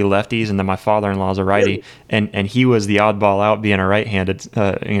all 3 lefties, and then my father-in-law is a righty, and he was the oddball out, being a right-handed,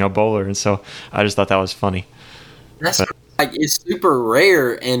 bowler. And so I just thought that was funny. It's super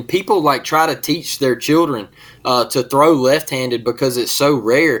rare, and people try to teach their children to throw left-handed because it's so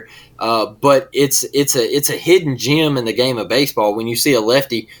rare. But it's a hidden gem in the game of baseball. When you see a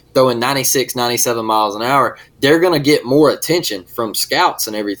lefty throwing 96, 97 miles an hour, they're going to get more attention from scouts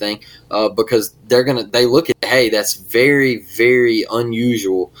and everything because they look at, hey, that's very, very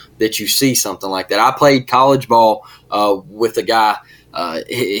unusual that you see something like that. I played college ball with a guy.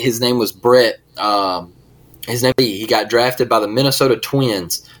 His name was Brett. He got drafted by the Minnesota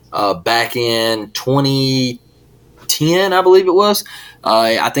Twins back in 2010, I believe it was.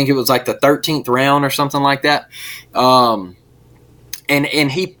 I think it was like the 13th round or something like that. And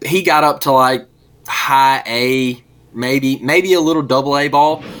he got up to like high A, maybe a little double A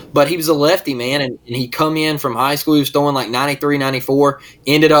ball, but he was a lefty, man, and he come in from high school. He was throwing like 93, 94,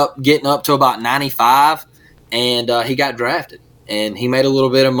 ended up getting up to about 95, and he got drafted, and he made a little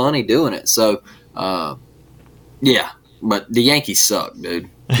bit of money doing it. So, yeah, but the Yankees suck, dude.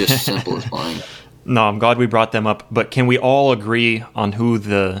 Just simple as plain. No, I'm glad we brought them up, but can we all agree on who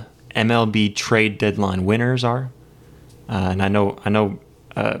the MLB trade deadline winners are? And I know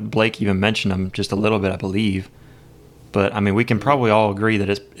Blake even mentioned them just a little bit, I believe. But I mean, we can probably all agree that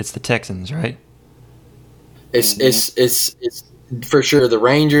it's the Texans, right? It's for sure the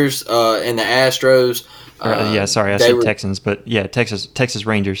Rangers and the Astros. I said Texans, but yeah, Texas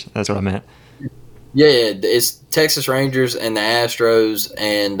Rangers. That's what I meant. Yeah, it's Texas Rangers and the Astros,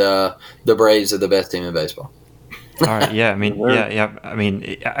 and the Braves are the best team in baseball. All right, yeah, I mean, yeah. I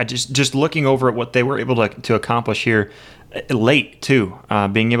mean, I just looking over at what they were able to accomplish here late too,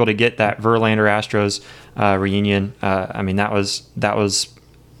 being able to get that Verlander Astros reunion. I mean, that was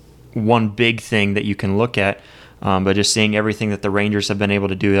one big thing that you can look at. But just seeing everything that the Rangers have been able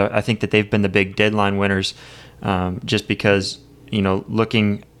to do, I think that they've been the big deadline winners. Just because,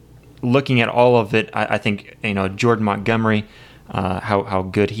 looking at all of it, I think Jordan Montgomery, how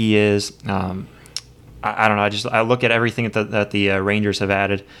good he is. I don't know. I look at everything that the Rangers have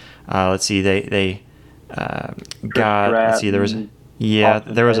added. Let's see, they got. Let's see, there was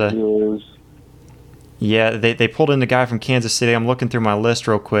they pulled in the guy from Kansas City. I'm looking through my list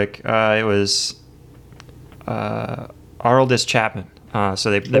real quick. It was Aroldis Chapman.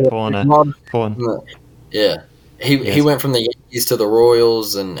 So they're pulling. Yeah, he went from the Yankees to the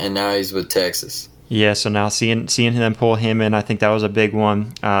Royals, and now he's with Texas. Yeah, so now seeing them pull him in, I think that was a big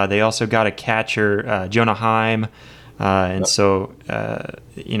one. They also got a catcher, Jonah Heim, and so they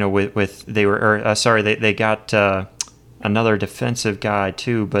got another defensive guy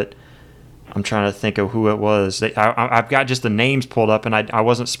too, but I'm trying to think of who it was. I've got just the names pulled up, and I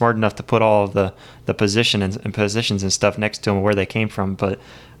wasn't smart enough to put all of the positions and stuff next to them where they came from. But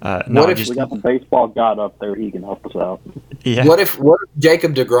we got the baseball god up there? He can help us out. Yeah. What if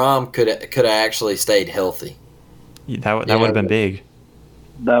Jacob deGrom could have actually stayed healthy? That would have been big.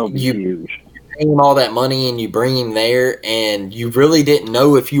 That would be huge. You pay him all that money, and you bring him there, and you really didn't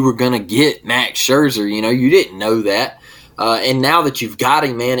know if you were going to get Max Scherzer. You didn't know that. And now that you've got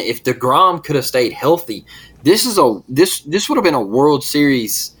him, man, if deGrom could have stayed healthy, this would have been a World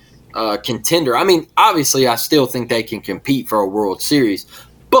Series contender. I mean, obviously, I still think they can compete for a World Series,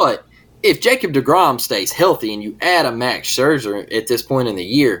 but if Jacob deGrom stays healthy and you add a Max Scherzer at this point in the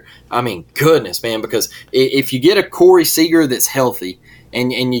year, I mean, goodness, man, because if you get a Corey Seager that's healthy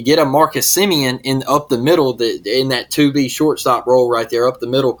and you get a Marcus Semien up the middle in that 2B shortstop role right there up the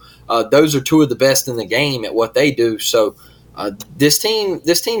middle, those are two of the best in the game at what they do. So this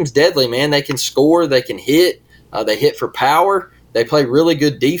team's deadly, man. They can score, they can hit, they hit for power, they play really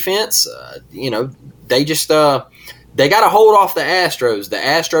good defense. They just they got to hold off the Astros. The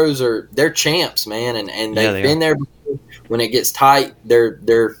Astros they're champs, man, and they've been there before. When it gets tight.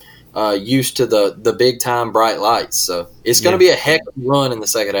 They're used to the big time bright lights. So it's going to be a heck of a run in the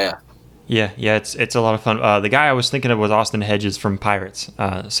second half. Yeah, it's a lot of fun. The guy I was thinking of was Austin Hedges from Pirates.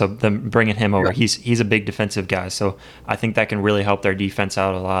 So them bringing him over, he's a big defensive guy. So I think that can really help their defense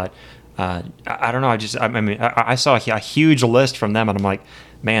out a lot. I don't know. I saw a huge list from them, and I'm like,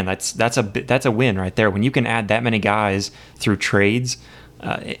 man, that's a win right there. When you can add that many guys through trades,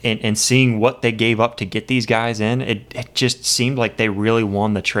 and seeing what they gave up to get these guys in, it just seemed like they really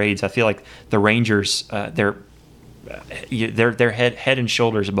won the trades. I feel like the Rangers, they're head and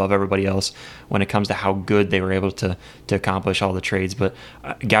shoulders above everybody else when it comes to how good they were able to accomplish all the trades. But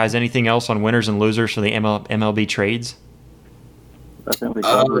guys, anything else on winners and losers for the MLB trades? I think we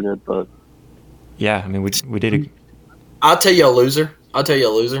covered it, but yeah, I mean we did. I'll tell you a loser.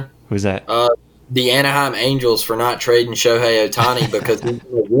 Who's that? The Anaheim Angels for not trading Shohei Ohtani because he's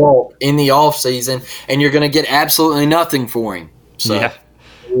going to walk in the offseason, and you're going to get absolutely nothing for him. So, yeah.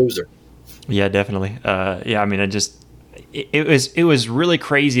 Loser. Yeah, definitely. I mean, it was really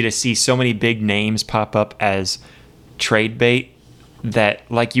crazy to see so many big names pop up as trade bait that,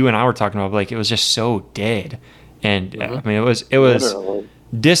 like you and I were talking about, like it was just so dead. And I mean, it was literally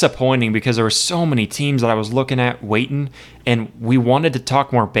disappointing because there were so many teams that I was looking at waiting, and we wanted to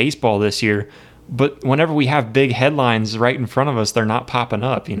talk more baseball this year. But whenever we have big headlines right in front of us, they're not popping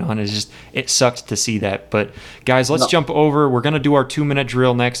up, and it sucks to see that. But guys, let's jump over. We're going to do our 2-minute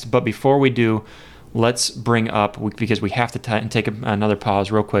drill next. But before we do, let's bring up, because we have to take another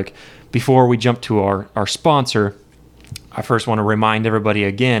pause real quick before we jump to our sponsor. I first want to remind everybody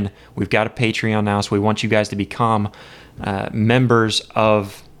again, we've got a Patreon now, so we want you guys to become members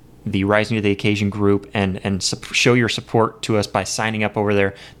of the Rising to the Occasion group and show your support to us by signing up over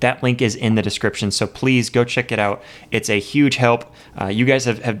there. That link is in the description, so please go check it out. It's a huge help. You guys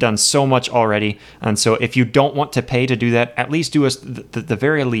have done so much already, and so if you don't want to pay to do that, at least do us the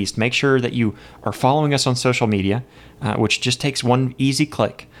very least. Make sure that you are following us on social media, which just takes one easy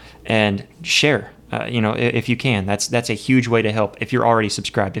click, and share. If you can. That's a huge way to help if you're already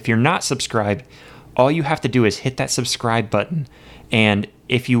subscribed. If you're not subscribed, all you have to do is hit that subscribe button. And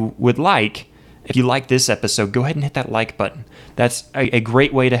if you like this episode, go ahead and hit that like button. That's a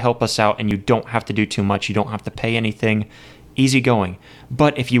great way to help us out, and you don't have to do too much. You don't have to pay anything. Easy going.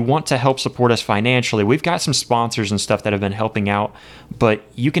 But if you want to help support us financially, we've got some sponsors and stuff that have been helping out, but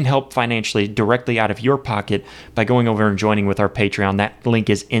you can help financially directly out of your pocket by going over and joining with our Patreon. That link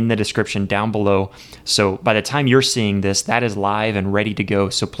is in the description down below. So by the time you're seeing this, that is live and ready to go.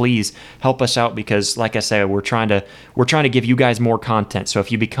 So please help us out, because like I said, we're trying to give you guys more content. So if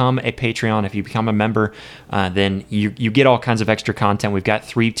you become a Patreon, if you become a member, then you get all kinds of extra content. We've got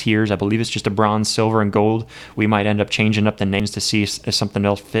 3 tiers. I believe it's just a bronze, silver, and gold. We might end up changing up the names to see if something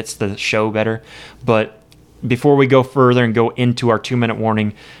else fits the show better. But before we go further and go into our 2-minute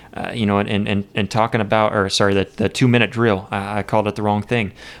warning, and talking about, the 2-minute drill, I called it the wrong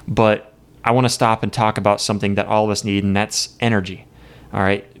thing. But I want to stop and talk about something that all of us need, and that's energy. All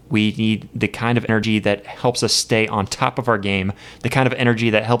right. We need the kind of energy that helps us stay on top of our game, the kind of energy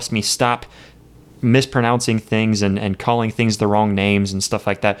that helps me stop mispronouncing things and calling things the wrong names and stuff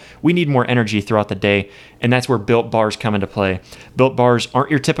like that. We need more energy throughout the day, and that's where Built Bars come into play. Built Bars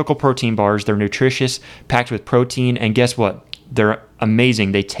aren't your typical protein bars. They're nutritious, packed with protein, and guess what? They're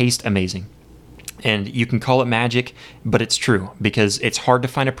amazing. They taste amazing. And you can call it magic, but it's true, because it's hard to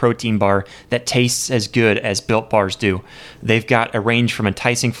find a protein bar that tastes as good as Built Bars do. They've got a range from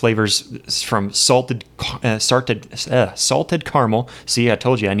enticing flavors from salted caramel. See, I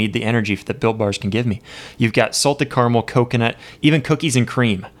told you I need the energy that Built Bars can give me. You've got salted caramel, coconut, even cookies and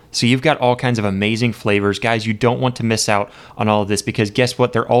cream. So you've got all kinds of amazing flavors. Guys, you don't want to miss out on all of this, because guess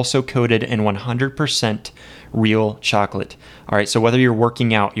what? They're also coated in 100% real chocolate. All right, so whether you're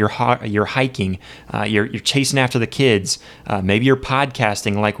working out, you're hiking, you're chasing after the kids, maybe you're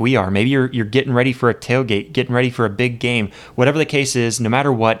podcasting like we are, maybe you're getting ready for a tailgate, getting ready for a big game, whatever the case is, no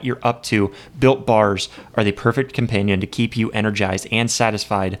matter what you're up to, Built Bars are the perfect companion to keep you energized and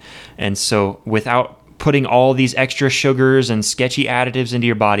satisfied. And so without putting all these extra sugars and sketchy additives into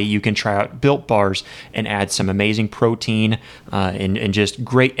your body, you can try out Built Bars and add some amazing protein and just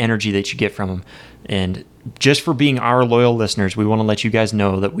great energy that you get from them. And just for being our loyal listeners, we want to let you guys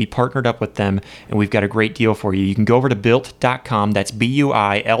know that we partnered up with them, and we've got a great deal for you. You can go over to built.com, that's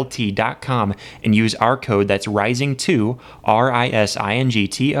BUILT.com, and use our code, that's RISING2,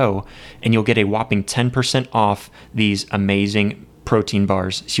 RISINGTO, and you'll get a whopping 10% off these amazing protein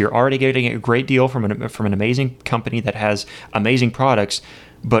bars. So you're already getting a great deal from an amazing company that has amazing products,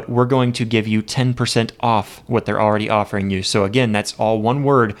 but we're going to give you 10% off what they're already offering you. So again, that's all one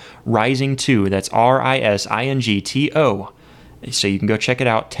word, RISING2. That's RISINGTO. So you can go check it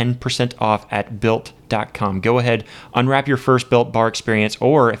out, 10% off at built.com. Go ahead, unwrap your first Built Bar experience,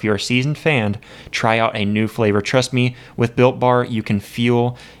 or if you're a seasoned fan, try out a new flavor. Trust me, with Built Bar, you can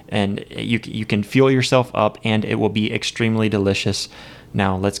feel yourself up, and it will be extremely delicious.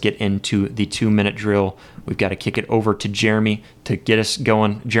 Now let's get into the 2-minute drill. We've got to kick it over to Jeremy to get us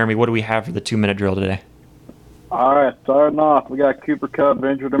going. Jeremy, what do we have for the 2-minute drill today? All right, starting off, we got Cooper Kupp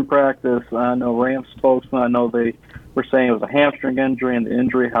injured in practice. I know Rams spokesman, I know they were saying it was a hamstring injury, and the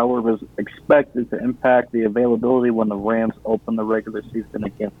injury, however, is expected to impact the availability when the Rams open the regular season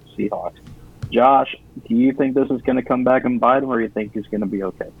against the Seahawks. Josh, do you think this is going to come back and bite him, or do you think he's going to be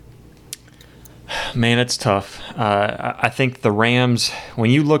okay? Man, it's tough. I think the Rams,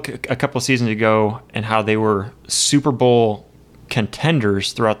 when you look a couple of seasons ago and how they were Super Bowl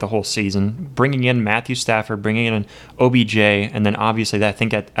contenders throughout the whole season, bringing in Matthew Stafford, bringing in OBJ, and then obviously I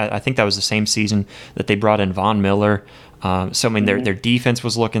think that was the same season that they brought in Von Miller. So I mean, their defense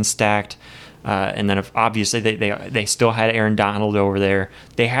was looking stacked. And then obviously they still had Aaron Donald over there.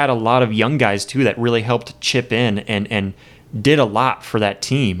 They had a lot of young guys too that really helped chip in and did a lot for that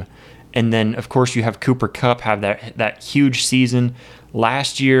team. And then of course you have Cooper Kupp have that huge season.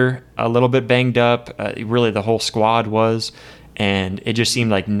 Last year a little bit banged up. Really the whole squad was, and it just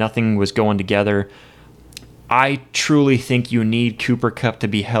seemed like nothing was going together. I truly think you need Cooper Kupp to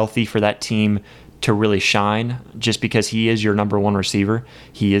be healthy for that team to really shine, just because he is your number one receiver.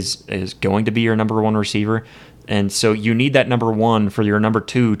 He is going to be your number one receiver. And so you need that number one for your number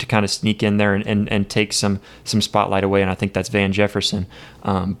two to kind of sneak in there and take some spotlight away, and I think that's Van Jefferson.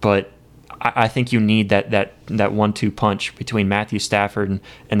 But I think you need that 1-2 punch between Matthew Stafford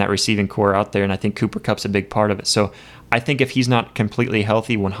and that receiving core out there, and I think Cooper Kupp's a big part of it. So I think if he's not completely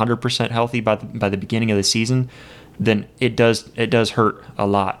healthy, 100% healthy by the beginning of the season, then it does hurt a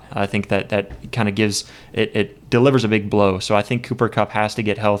lot. I think that kind of gives it delivers a big blow. So I think Cooper Kupp has to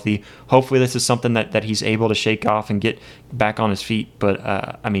get healthy. Hopefully this is something that he's able to shake off and get back on his feet. But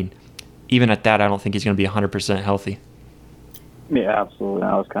I mean, even at that, I don't think he's going to be 100% healthy. Yeah, absolutely.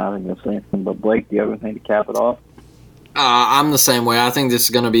 I was kind of thinking the same thing. But Blake, do you have anything to cap it off? I'm the same way. I think this is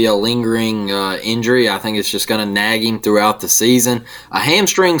going to be a lingering injury. I think it's just going to nag him throughout the season. A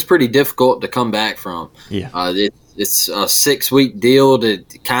hamstring's pretty difficult to come back from. Yeah. It's a 6-week deal to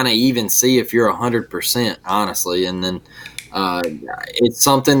kind of even see if you're 100%, honestly. And then it's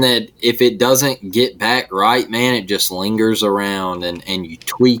something that if it doesn't get back right, man, it just lingers around and you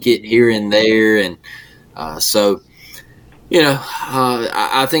tweak it here and there. And so –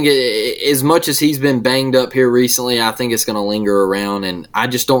 I think as much as he's been banged up here recently, I think it's going to linger around, and I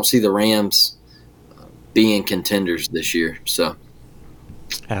just don't see the Rams being contenders this year. So,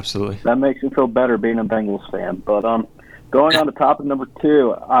 absolutely, that makes me feel better being a Bengals fan. But going on to topic number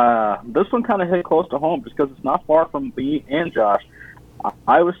 2, this one kind of hit close to home just because it's not far from me and Josh.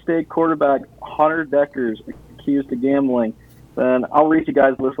 Iowa State quarterback Hunter Deckers accused of gambling. Then I'll read you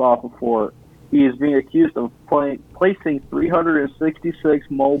guys this off before. He is being accused of placing 366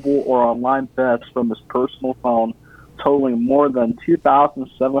 mobile or online bets from his personal phone, totaling more than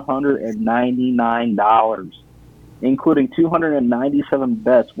 $2,799, including 297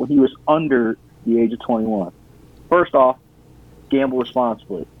 bets when he was under the age of 21. First off, gamble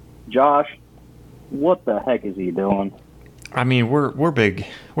responsibly. Josh, what the heck is he doing? I mean, we're big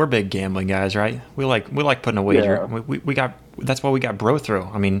gambling guys, right? We like putting a wager. Yeah. We got that's why we got Bro Throw.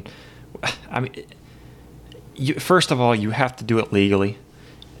 I mean, first of all, you have to do it legally,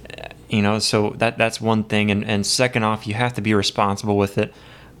 so that's one thing. And second off, you have to be responsible with it.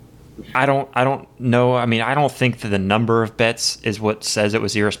 I don't know. I mean, I don't think that the number of bets is what says it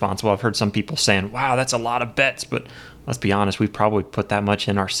was irresponsible. I've heard some people saying, wow, that's a lot of bets. But let's be honest, we've probably put that much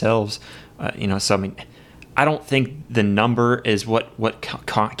in ourselves. So I mean, I don't think the number is what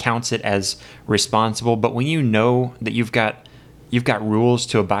counts it as responsible. But when you know that you've got rules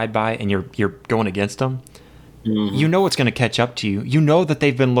to abide by and you're going against them, mm-hmm. You know it's going to catch up to you. You know that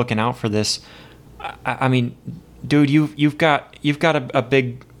they've been looking out for this. I mean, dude, you've got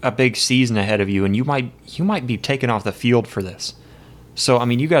a big season ahead of you, and you might be taken off the field for this. So I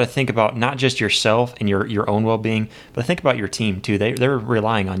mean, you got to think about not just yourself and your own well-being, but think about your team too. They're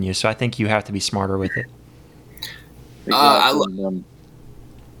relying on you. So I think you have to be smarter with it. I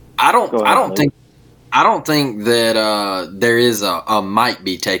don't think that there is a might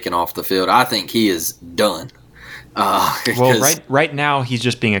be taken off the field. I think he is done. Well, right now he's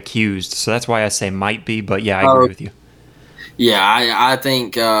just being accused, so that's why I say might be. But yeah, I agree with you. Yeah, I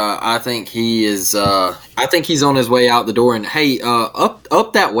think he is. I think he's on his way out the door. And hey,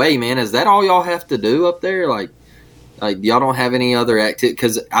 up that way, man. Is that all y'all have to do up there? Like y'all don't have any other activity?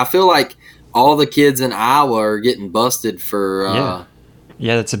 Because I feel like all the kids in Iowa are getting busted for.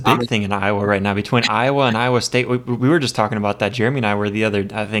 Yeah, that's a big thing in Iowa right now. Between Iowa and Iowa State, we were just talking about that. Jeremy and I were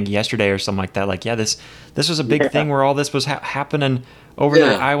I think yesterday or something like that. Like, yeah, this was a big thing where all this was happening over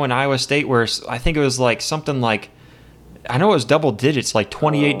there at Iowa and Iowa State, where I think it was like something like, I know it was double digits, like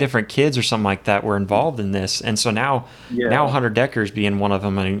 28 different kids or something like that were involved in this. And so now Hunter Deckers being one of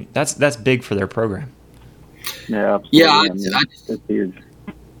them, I mean, that's big for their program. Yeah, absolutely. Yeah, it's huge.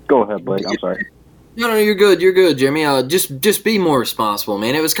 Go ahead, Blake. I'm sorry. No, you're good. You're good, Jimmy. Just be more responsible,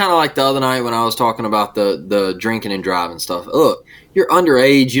 man. It was kind of like the other night when I was talking about the drinking and driving stuff. Look, you're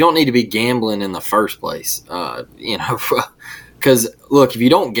underage. You don't need to be gambling in the first place. Because look, if you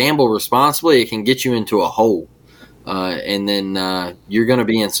don't gamble responsibly, it can get you into a hole, and then you're going to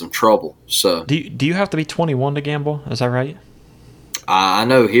be in some trouble. So, do you have to be 21 to gamble? Is that right? I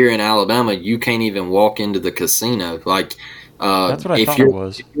know here in Alabama, you can't even walk into the casino. Like. That's what I thought it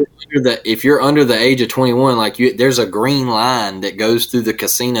was. If you're under the age of 21, there's a green line that goes through the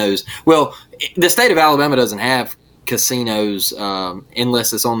casinos. Well, the state of Alabama doesn't have casinos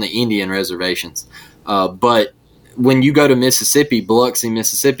unless it's on the Indian reservations. But when you go to Mississippi, Biloxi,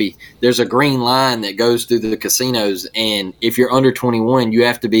 Mississippi, there's a green line that goes through the casinos. And if you're under 21, you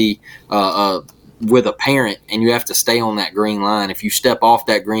have to be with a parent, and you have to stay on that green line. If you step off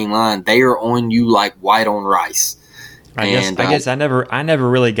that green line, they are on you like white on rice. I guess I never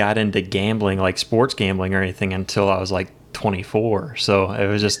really got into gambling, like sports gambling or anything, until I was like 24. So it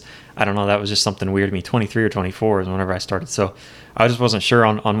was just, I don't know, that was just something weird to me. 23 or 24 is whenever I started. So I just wasn't sure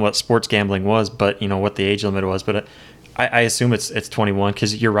on what sports gambling was, but what the age limit was. But I assume it's 21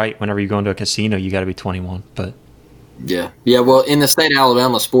 because you're right. Whenever you go into a casino, you got to be 21. But yeah. Well, in the state of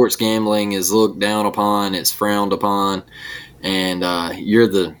Alabama, sports gambling is looked down upon. It's frowned upon, and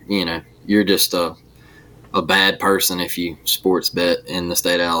you're just a bad person if you sports bet in the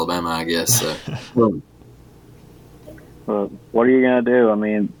state of Alabama, I guess. So. But what are you going to do? I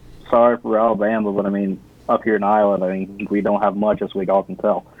mean, sorry for Alabama, but I mean, up here in Iowa, I mean, we don't have much, as we all can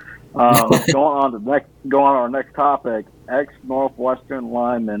tell. Going on our next topic, ex-Northwestern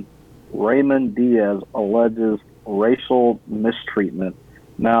lineman Raymond Diaz alleges racial mistreatment.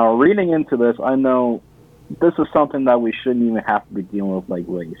 Now, reading into this, I know this is something that we shouldn't even have to be dealing with, like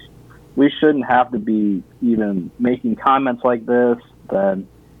race. We shouldn't have to be even making comments like this. Then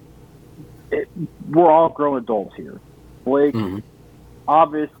we're all grown adults here. Blake,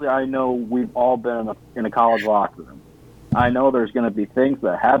 obviously, I know we've all been in a college locker room. I know there's going to be things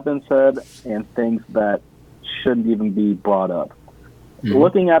that have been said and things that shouldn't even be brought up.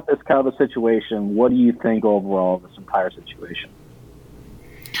 Looking at this kind of a situation, what do you think overall of this entire situation?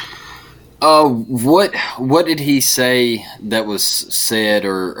 What did he say that was said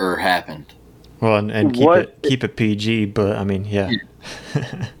or happened? Well, and keep it PG, but I mean, yeah.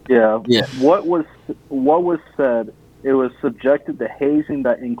 Yeah. What was said? It was subjected to hazing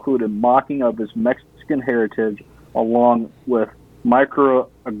that included mocking of his Mexican heritage, along with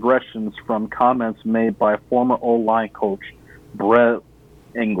microaggressions from comments made by former O-line coach Brett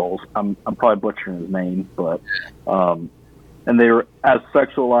Ingles. I'm probably butchering his name, but and they were as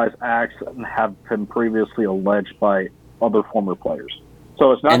sexualized acts and have been previously alleged by other former players.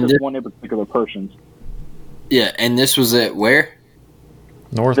 So it's not just one in particular person's. Yeah, and this was at where?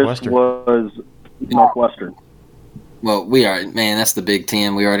 Northwestern. This was Northwestern. Well, that's the Big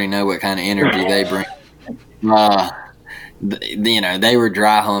Ten. We already know what kind of energy they bring. They were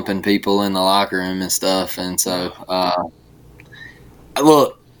dry humping people in the locker room and stuff, and so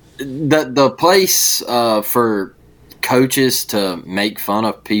look, the place for coaches to make fun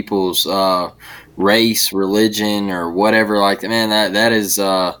of people's race, religion, or whatever like that, man, that is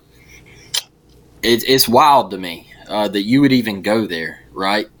it's wild to me that you would even go there,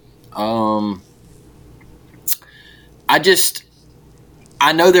 right?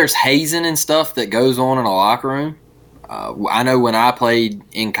 I know there's hazing and stuff that goes on in a locker room. I know when I played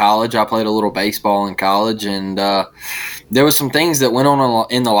in college, I played a little baseball in college, and there was some things that went on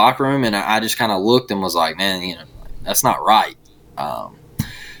in the locker room, and I just kind of looked and was like, man, that's not right.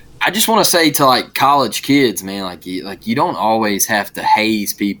 I just want to say to like college kids, man, you don't always have to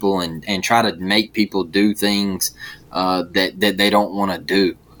haze people and try to make people do things that they don't want to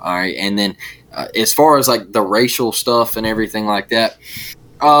do. All right, and then as far as like the racial stuff and everything like that,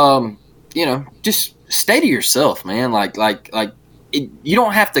 just stay to yourself, man. You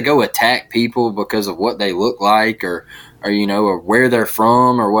don't have to go attack people because of what they look like or where they're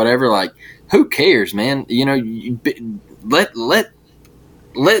from or whatever. Like, who cares, man?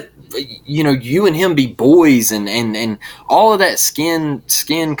 Let you and him be boys and all of that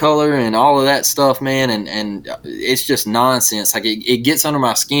skin color and all of that stuff, man. And it's just nonsense. Like it gets under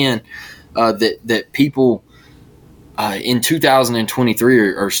my skin that people in 2023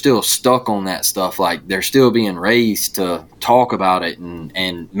 are still stuck on that stuff. Like they're still being raised to talk about it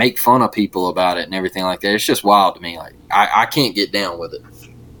and make fun of people about it and everything like that. It's just wild to me. Like I can't get down with it.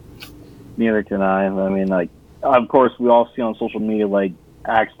 Neither can I. I mean, like, of course, we all see on social media, like,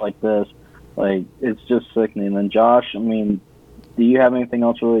 acts like this. Like, it's just sickening. And Josh, I mean, do you have anything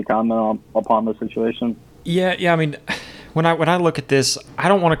else to really comment upon the situation? Yeah. I mean, when I look at this, I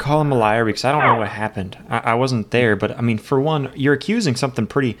don't want to call him a liar because I don't know what happened. I wasn't there, but I mean, for one, you're accusing something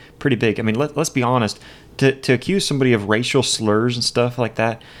pretty big. I mean, let's be honest. To accuse somebody of racial slurs and stuff like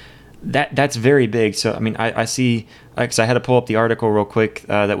that, that's very big. So I mean, I see, because I had to pull up the article real quick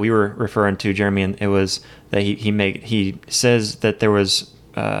that we were referring to, Jeremy, and it was that he says that there was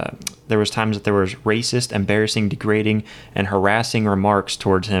times that there was racist, embarrassing, degrading, and harassing remarks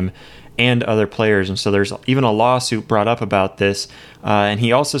towards him and other players, and so there's even a lawsuit brought up about this. And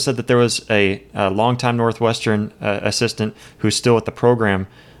he also said that there was a longtime Northwestern assistant who's still at the program,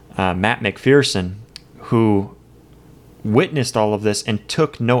 Matt McPherson, who witnessed all of this and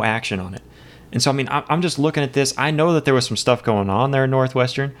took no action on it. And so, I mean, I'm just looking at this. I know that there was some stuff going on there in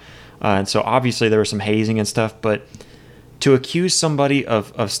Northwestern, and so obviously there was some hazing and stuff, but to accuse somebody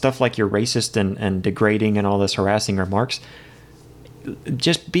of stuff like you're racist and degrading and all this harassing remarks,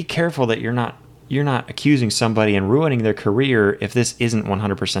 just be careful that you're not accusing somebody and ruining their career if this isn't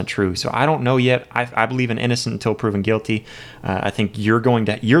 100% true. So I don't know yet. I believe in innocent until proven guilty. I think you're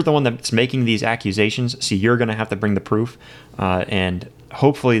the one that's making these accusations, so you're going to have to bring the proof. And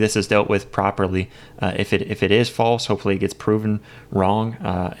hopefully this is dealt with properly. If it is false, hopefully it gets proven wrong.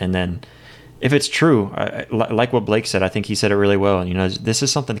 And then if it's true, like what Blake said, I think he said it really well. This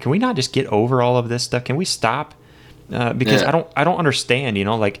is something. Can we not just get over all of this stuff? Can we stop? Because I don't understand.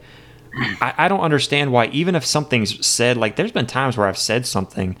 I don't understand why, even if something's said, like there's been times where I've said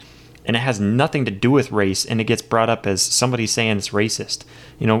something and it has nothing to do with race and it gets brought up as somebody saying it's racist.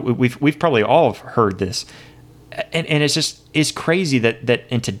 We've probably all heard this. And it's crazy that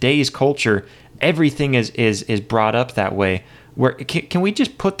in today's culture, everything is brought up that way. Where can we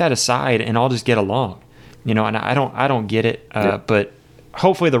just put that aside and all just get along? And I don't get it. But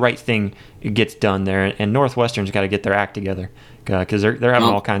hopefully the right thing gets done there, and Northwestern's got to get their act together because they're having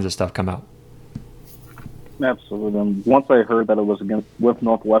all kinds of stuff come out. Absolutely. And once I heard that it was with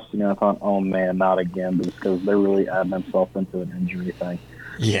Northwestern, I thought, oh man, not again, because they're really adding themselves into an injury thing.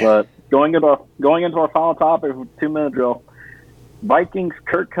 Yeah. But going into our final topic, 2-minute drill. Vikings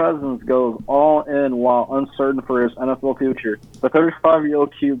Kirk Cousins goes all in while uncertain for his NFL future. The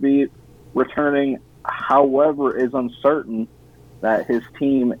 35-year-old QB returning, however, is uncertain that his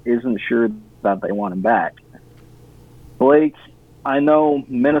team isn't sure that they want him back. Blake, I know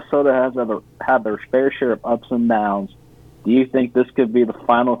Minnesota has had their fair share of ups and downs. Do you think this could be the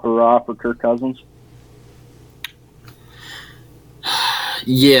final hurrah for Kirk Cousins?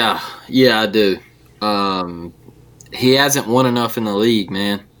 Yeah, I do. He hasn't won enough in the league,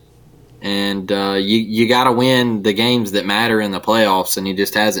 man. And you got to win the games that matter in the playoffs, and he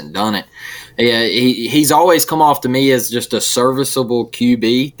just hasn't done it. Yeah, he's always come off to me as just a serviceable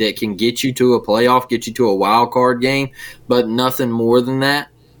QB that can get you to a playoff, get you to a wild card game, but nothing more than that.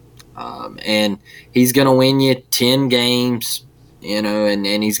 And he's going to win you 10 games, and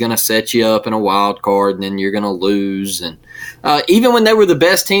he's going to set you up in a wild card, and then you're going to lose. And even when they were the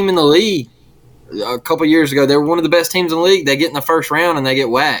best team in the league, a couple years ago, they were one of the best teams in the league. They get in the first round and they get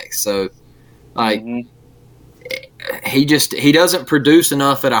waxed. So, he doesn't produce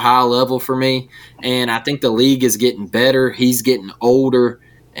enough at a high level for me. And I think the league is getting better. He's getting older,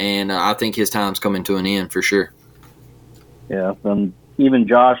 and I think his time's coming to an end for sure. Yeah, and even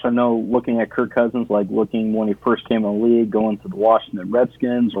Josh, I know looking at Kirk Cousins, like looking when he first came in the league, going to the Washington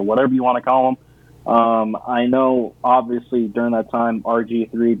Redskins or whatever you want to call them. I know, obviously, during that time,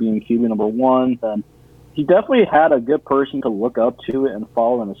 RG3 being QB number 1, then he definitely had a good person to look up to and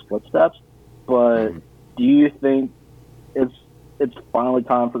follow in his footsteps. But do you think it's finally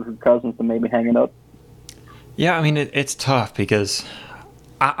time for Kirk Cousins to maybe hang it up? Yeah, I mean, it's tough because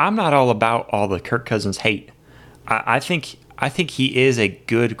I'm not all about all the Kirk Cousins hate. I think he is a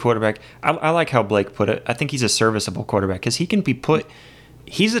good quarterback. I like how Blake put it. I think he's a serviceable quarterback because he can be put –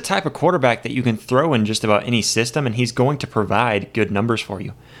 he's the type of quarterback that you can throw in just about any system, and he's going to provide good numbers for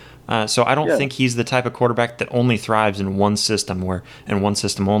you. So I don't think he's the type of quarterback that only thrives in one system and one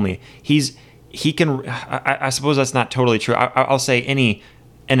system only. He can. I suppose that's not totally true. I'll say any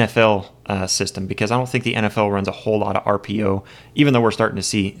NFL system, because I don't think the NFL runs a whole lot of RPO, even though we're starting to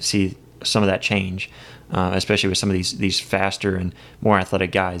see some of that change, especially with some of these faster and more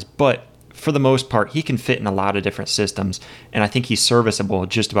athletic guys. But for the most part, he can fit in a lot of different systems, and I think he's serviceable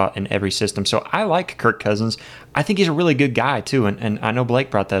just about in every system. So I like Kirk Cousins. I think he's a really good guy, too, and I know Blake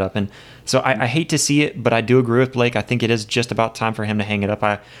brought that up. And so I hate to see it, but I do agree with Blake. I think it is just about time for him to hang it up.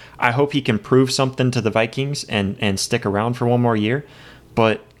 I hope he can prove something to the Vikings and stick around for one more year.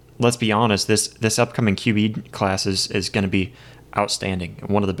 But let's be honest, this upcoming QB class is going to be outstanding,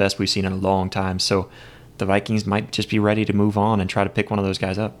 one of the best we've seen in a long time. So the Vikings might just be ready to move on and try to pick one of those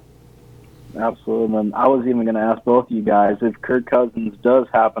guys up. Absolutely. And I was even going to ask both of you guys, if Kirk Cousins does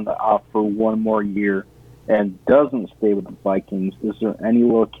happen to opt for one more year and doesn't stay with the Vikings, is there any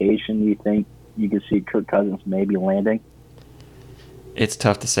location you think you could see Kirk Cousins maybe landing? It's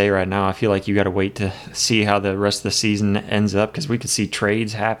tough to say right now. I feel like you got to wait to see how the rest of the season ends up, because we could see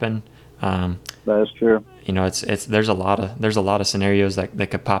trades happen. That is true. There's a lot of scenarios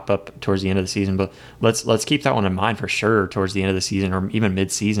that could pop up towards the end of the season, but let's keep that one in mind for sure towards the end of the season or even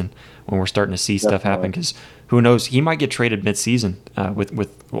mid-season when we're starting to see stuff happen, because who knows, he might get traded mid-season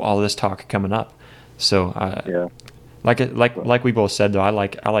with all this talk coming up. So like we both said though, I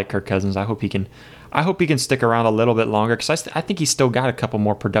like Kirk Cousins. I hope he can stick around a little bit longer, because I think he's still got a couple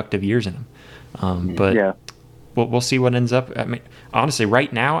more productive years in him. But we'll see what ends up. I mean, honestly,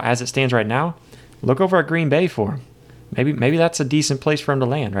 right now, as it stands right now, look over at Green Bay for him. Maybe that's a decent place for him to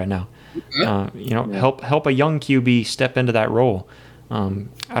land right now. Help a young QB step into that role.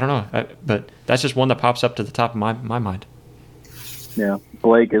 I don't know, but that's just one that pops up to the top of my mind. Yeah.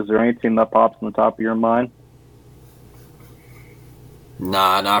 Blake, is there any team that pops on the top of your mind?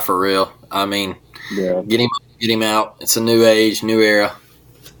 Nah, not for real. I mean, Yeah. get him out. It's a new age, new era.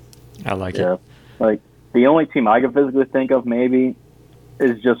 I like Yeah. it. Like, the only team I can physically think of maybe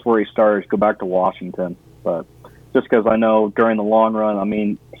is just where he started, go back to Washington. But just because I know during the long run, I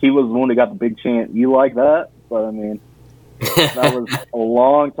mean, he was the one who got the big chant, "You like that?" But, I mean, that was a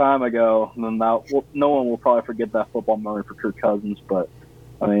long time ago. And no one will probably forget that football memory for Kirk Cousins. But,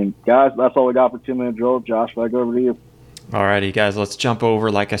 I mean, guys, that's all we got for 2-minute drill. Josh, back over to you. Alrighty, guys, let's jump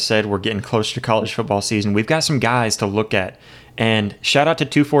over. Like I said, we're getting close to college football season. We've got some guys to look at. And shout out to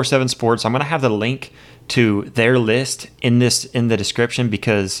 247 Sports. I'm going to have the link to their list in the description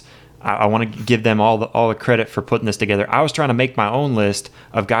because I want to give them all the credit for putting this together. I was trying to make my own list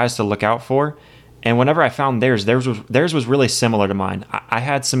of guys to look out for. And whenever I found theirs was really similar to mine. I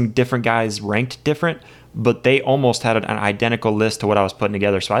had some different guys ranked different, but they almost had an identical list to what I was putting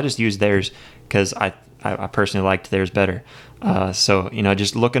together. So I just used theirs because I personally liked theirs better. So,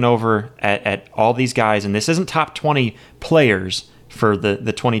 just looking over at all these guys, and this isn't top 20 players for the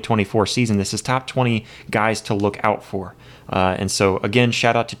 2024 season. This is top 20 guys to look out for. And so, again,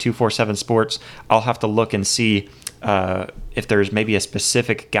 shout out to 247 Sports. I'll have to look and see if there's maybe a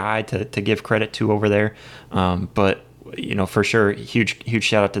specific guy to give credit to over there. But for sure, huge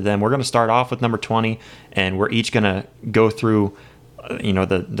shout out to them. We're going to start off with number 20, and we're each going to go through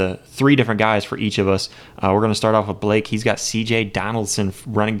the three different guys for each of us. We're going to start off with Blake. He's got C.J. Donaldson,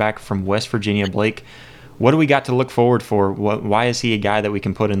 running back from West Virginia. Blake, what do we got to look forward for? Why is he a guy that we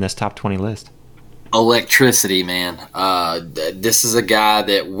can put in this top 20 list? Electricity, man. This is a guy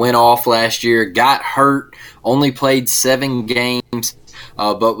that went off last year, got hurt, only played 7 games,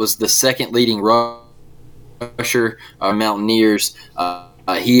 but was the second leading rusher Mountaineers.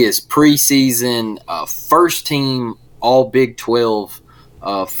 He is preseason first team All Big 12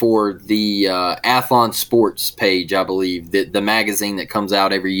 for the Athlon Sports page, I believe, the magazine that comes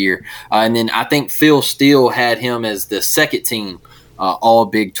out every year. And then I think Phil Steele had him as the second team All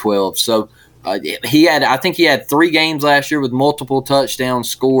Big 12. So I think he had 3 games last year with multiple touchdowns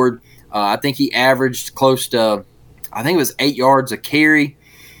scored. I think he averaged close to, I think it was 8 yards a carry.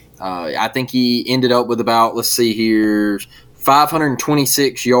 I think he ended up with about,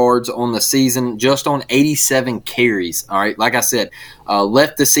 526 yards on the season, just on 87 carries. All right, like I said,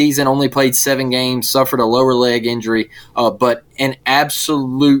 left the season, only played 7 games, suffered a lower leg injury, but an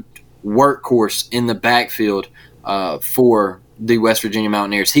absolute workhorse in the backfield for the West Virginia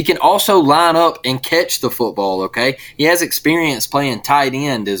Mountaineers. He can also line up and catch the football, okay? He has experience playing tight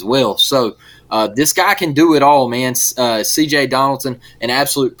end as well. So this guy can do it all, man. C.J. Donaldson, an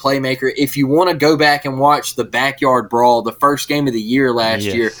absolute playmaker. If you want to go back and watch the Backyard Brawl, the first game of the year last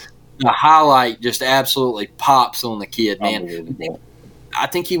year, the highlight just absolutely pops on the kid, man. I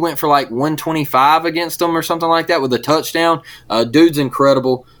think he went for 125 against them or something like that with a touchdown. Dude's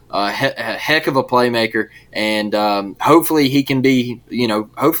incredible. A heck of a playmaker, and hopefully he can be,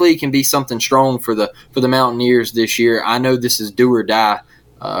 something strong for the Mountaineers this year. I know this is do or die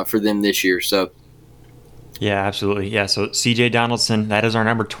for them this year. So, yeah, absolutely, yeah. So C.J. Donaldson, that is our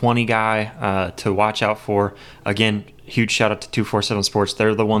number 20 guy to watch out for. Again, huge shout out to 247 Sports.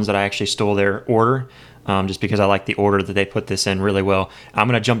 They're the ones that I actually stole their order. Just because I like the order that they put this in really well. I'm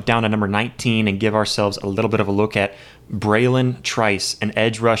going to jump down to number 19 and give ourselves a little bit of a look at Braylon Trice, an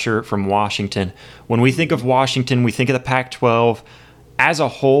edge rusher from Washington. When we think of Washington, we think of the Pac-12. As a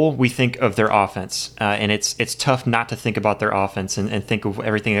whole, we think of their offense, and it's tough not to think about their offense and think of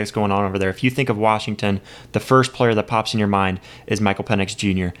everything that's going on over there. If you think of Washington, the first player that pops in your mind is Michael Penix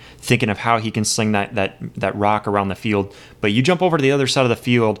Jr., thinking of how he can sling that rock around the field. But you jump over to the other side of the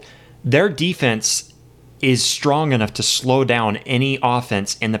field, their defense is strong enough to slow down any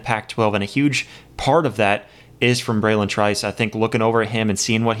offense in the Pac-12, and a huge part of that is from Braylon Trice. I think looking over at him and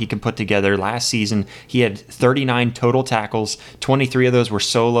seeing what he can put together. Last season, he had 39 total tackles, 23 of those were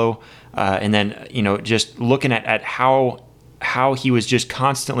solo, and then just looking at how he was just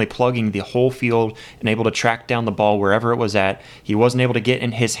constantly plugging the whole field and able to track down the ball wherever it was at. He wasn't able to get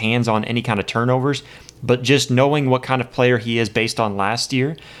in his hands on any kind of turnovers, but just knowing what kind of player he is based on last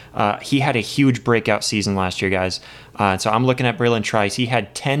year, he had a huge breakout season last year, guys. So I'm looking at Braylon Trice. He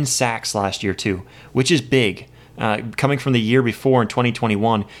had 10 sacks last year too, which is big. Coming from the year before in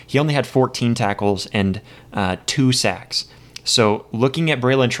 2021, he only had 14 tackles and 2 sacks. So looking at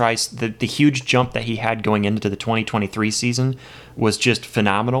Braylon Trice, the huge jump that he had going into the 2023 season was just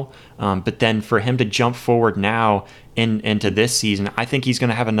phenomenal. But then for him to jump forward now into this season, I think he's going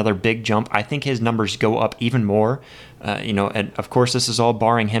to have another big jump. I think his numbers go up even more. And of course, this is all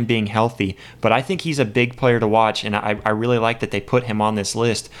barring him being healthy. But I think he's a big player to watch, and I really like that they put him on this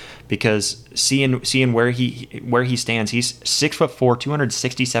list because seeing where he stands, he's 6'4",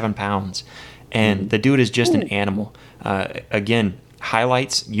 267 pounds, and the dude is just an animal. Again,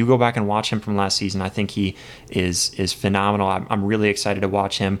 highlights, you go back and watch him from last season. I think he is phenomenal. I'm really excited to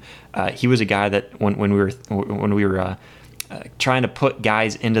watch him. He was a guy that when we were trying to put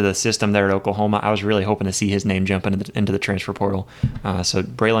guys into the system there at Oklahoma, I was really hoping to see his name jump into the transfer portal. So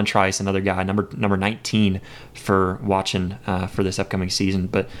Braylon Trice, another guy, number 19 for watching for this upcoming season.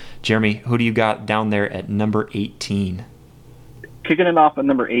 But Jeremy, who do you got down there at number 18? Kicking it off at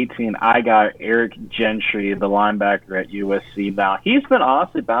number 18, I got Eric Gentry, the linebacker at USC. Now, he's been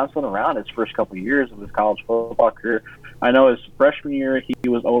honestly bouncing around his first couple of years of his college football career. I know his freshman year, he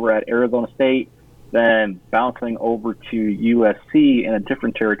was over at Arizona State, then bouncing over to USC in a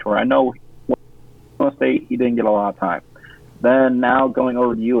different territory. I know Arizona State, he didn't get a lot of time. Then now going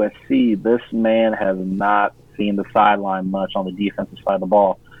over to USC, this man has not seen the sideline much on the defensive side of the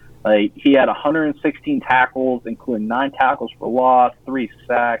ball. He had 116 tackles, including 9 tackles for loss, 3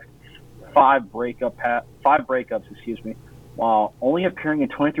 sacks, 5 breakups, while only appearing in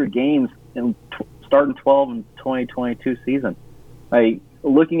 23 games in starting 12 in 2022 season.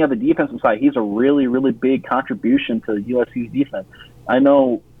 Looking at the defensive side, he's a really, really big contribution to USC's defense. I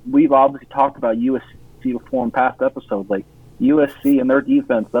know we've obviously talked about USC before in past episodes. USC and their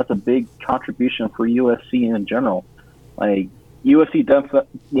defense, that's a big contribution for USC in general. USC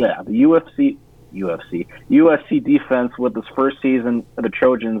defense with his first season of the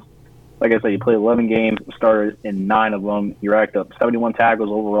Trojans, like I said, he played 11 games, started in 9 of them. He racked up 71 tackles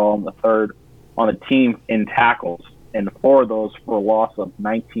overall, and the third on the team in tackles, and 4 of those for a loss of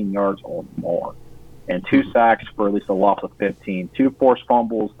 19 yards or more, and 2 sacks for at least a loss of 15, 2 forced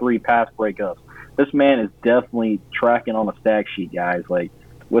fumbles, 3 pass breakups. This man is definitely tracking on the stat sheet, guys.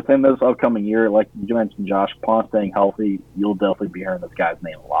 Within this upcoming year, like you mentioned, Josh, upon staying healthy, you'll definitely be hearing this guy's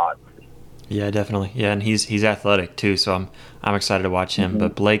name a lot. Yeah, definitely. Yeah, and he's athletic too, so I'm excited to watch him.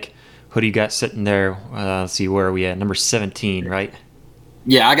 But Blake, who do you got sitting there? Let's see, where are we at? Number 17, right?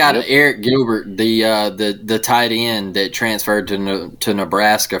 Yeah, I got Eric Gilbert, the tight end that transferred to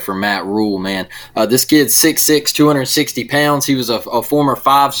Nebraska for Matt Rule, man. This kid's 6'6", 260 pounds. He was a former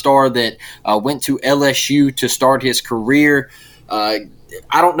 5-star that went to LSU to start his career. I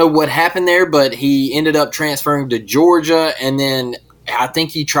don't know what happened there, but he ended up transferring to Georgia, and then I think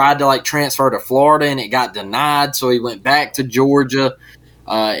he tried to transfer to Florida, and it got denied, so he went back to Georgia,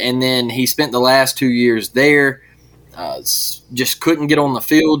 and then he spent the last 2 years there. Just couldn't get on the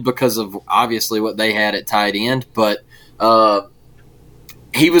field because of obviously what they had at tight end, but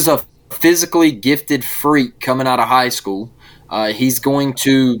he was a physically gifted freak coming out of high school. He's going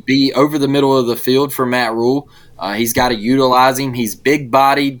to be over the middle of the field for Matt Rule. He's got to utilize him. He's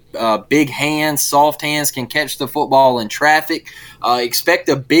big-bodied, big hands, soft hands, can catch the football in traffic. Expect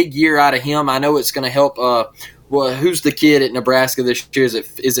a big year out of him. I know it's going to help. Who's the kid at Nebraska this year?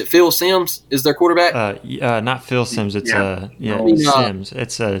 Is it Phil Simms? Is their quarterback? Not Phil Simms. It's Simms.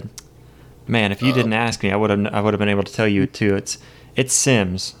 It's man. If you didn't ask me, I would have been able to tell you too. It's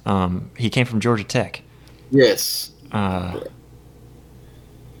Simms. He came from Georgia Tech. Yes.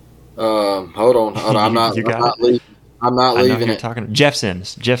 Hold on. I'm not leaving. I'm not leaving it. Talking Jeff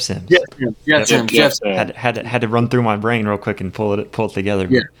Simms. Jeff Simms. Had to run through my brain real quick and pull it together.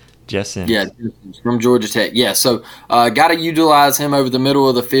 Yeah. Jeff Simms. Yeah, from Georgia Tech. Yeah, so got to utilize him over the middle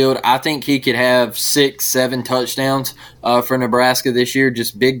of the field. I think he could have 6-7 touchdowns for Nebraska this year.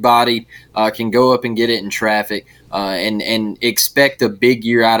 Just big body, can go up and get it in traffic, and expect a big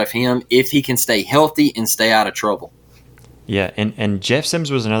year out of him if he can stay healthy and stay out of trouble. Yeah, and Jeff Simms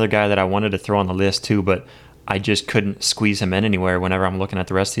was another guy that I wanted to throw on the list too, but I just couldn't squeeze him in anywhere whenever I'm looking at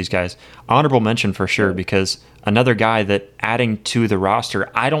the rest of these guys. Honorable mention for sure, because another guy that adding to the roster,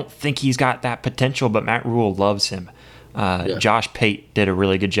 I don't think he's got that potential, but Matt Rule loves him. Josh Pate did a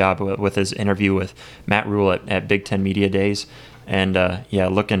really good job with his interview with Matt Rule at Big Ten Media Days. And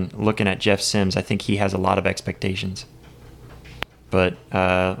looking at Jeff Simms, I think he has a lot of expectations. But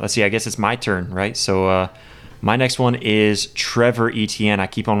let's see, I guess it's my turn, right? So my next one is Trevor Etienne. I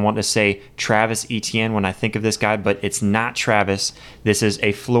keep on wanting to say Travis Etienne when I think of this guy, but it's not Travis. This is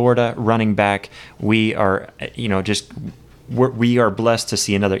a Florida running back. We are, we are blessed to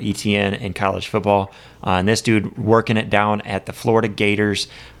see another Etienne in college football. And this dude working it down at the Florida Gators.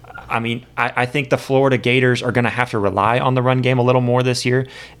 I mean, I think the Florida Gators are going to have to rely on the run game a little more this year.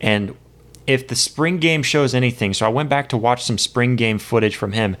 And if the spring game shows anything, so I went back to watch some spring game footage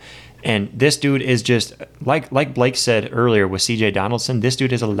from him. And this dude is just, like Blake said earlier with CJ Donaldson, this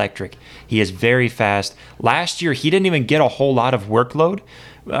dude is electric. He is very fast. Last year, he didn't even get a whole lot of workload.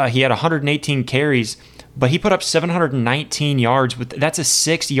 He had 118 carries, but he put up 719 yards. That's a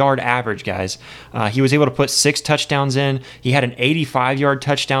 6-yard average, guys. He was able to put 6 touchdowns in. He had an 85-yard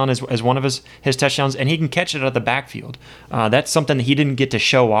touchdown as one of his touchdowns, and he can catch it out of the backfield. That's something that he didn't get to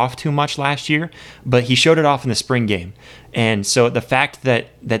show off too much last year, but he showed it off in the spring game. And so the fact that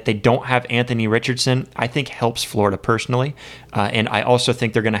they don't have Anthony Richardson, I think helps Florida personally. And I also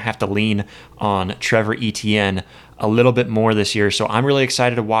think they're going to have to lean on Trevor Etienne a little bit more this year. So I'm really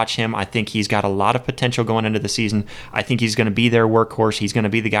excited to watch him. I think he's got a lot of potential going into the season. I think he's going to be their workhorse. He's going to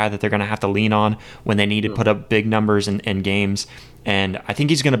be the guy that they're going to have to lean on when they need to put up big numbers in games. And I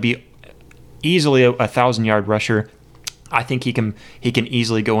think he's going to be easily a 1,000-yard rusher. I think he can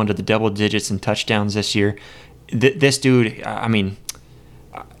easily go into the double digits in touchdowns this year. This dude, I mean,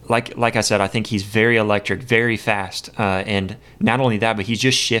 like I said, I think he's very electric, very fast, and not only that, but he's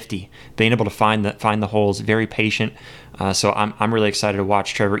just shifty, being able to find the holes, very patient. So I'm really excited to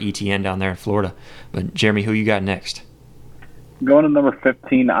watch Trevor Etienne down there in Florida. But Jeremy, who you got next? Going to number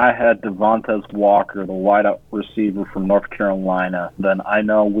 15, I had Devontae Walker, the wideout receiver from North Carolina. Then I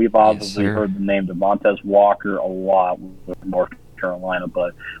know we've obviously heard the name Devontae Walker a lot with North Carolina,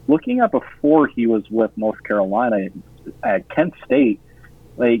 but looking at before he was with North Carolina at Kent State,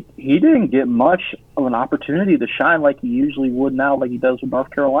 like, he didn't get much of an opportunity to shine like he usually would now, like he does with North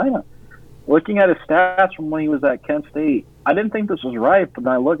Carolina. Looking at his stats from when he was at Kent State, I didn't think this was right, but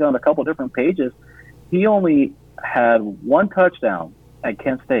then I looked on a couple different pages. He only had 1 touchdown at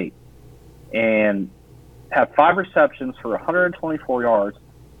Kent State and had 5 receptions for 124 yards.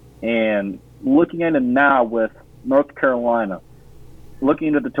 And looking at him now with North Carolina, looking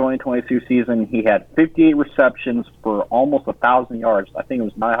into the 2022 season, he had 58 receptions for almost 1,000 yards. I think it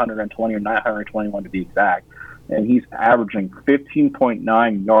was 920 or 921 to be exact. And he's averaging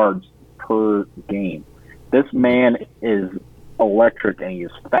 15.9 yards per game. This man is electric, and he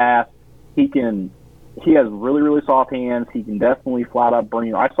is fast. He has really, really soft hands. He can definitely flat out burn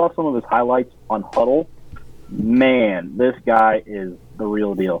you. I saw some of his highlights on Huddle. Man, this guy is the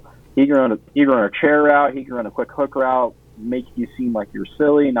real deal. He can run a chair route. He can run a quick hook route, make you seem like you're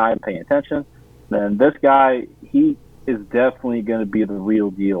silly, not even paying attention. Then this guy, he is definitely going to be the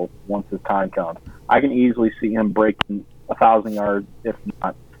real deal once his time comes. I can easily see him breaking 1,000 yards, if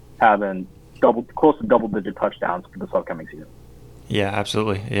not having close to double-digit touchdowns for this upcoming season. Yeah,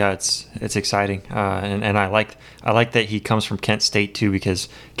 absolutely. Yeah, it's exciting, and I like that he comes from Kent State too, because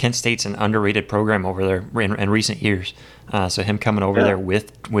Kent State's an underrated program over there in recent years. So him coming over there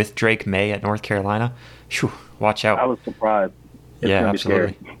with Drake May at North Carolina, whew, watch out. I was surprised. Yeah,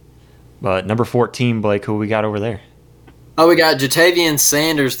 absolutely. But number 14, Blake, who we got over there? Oh, we got Jatavian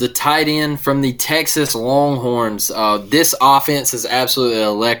Sanders, the tight end from the Texas Longhorns. This offense is absolutely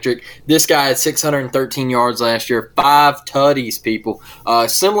electric. This guy had 613 yards last year, 5 tutties, people.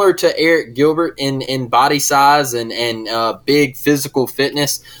 Similar to Eric Gilbert in body size and big physical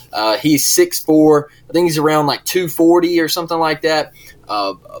fitness. He's 6'4". I think he's around like 240 or something like that.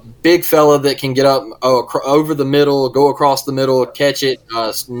 Big fella that can get up over the middle, go across the middle, catch it.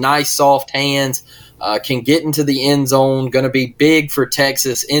 Nice soft hands. Can get into the end zone, going to be big for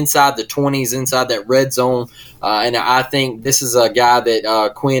Texas inside the 20s, inside that red zone. And I think this is a guy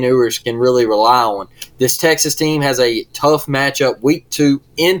that Quinn Ewers can really rely on. This Texas team has a tough matchup week 2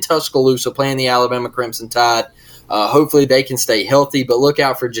 in Tuscaloosa playing the Alabama Crimson Tide. Hopefully they can stay healthy, but look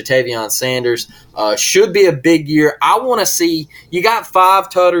out for Jatavian Sanders. Should be a big year. I want to see – you got 5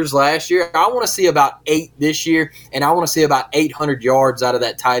 tutters last year. I want to see about 8 this year, and I want to see about 800 yards out of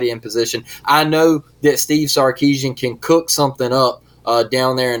that tight end position. I know that Steve Sarkisian can cook something up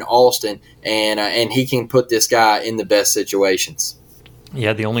down there in Austin, and he can put this guy in the best situations.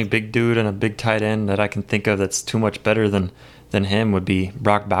 Yeah, the only big dude and a big tight end that I can think of that's too much better than him would be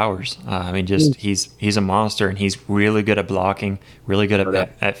Brock Bowers. I mean, just he's a monster, and he's really good at blocking, really good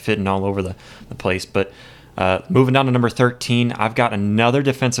at fitting all over the place. But moving down to number 13, I've got another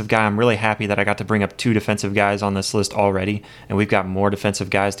defensive guy. I'm really happy that I got to bring up 2 defensive guys on this list already, and we've got more defensive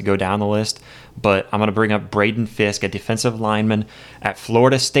guys to go down the list. But I'm going to bring up Braden Fisk, a defensive lineman at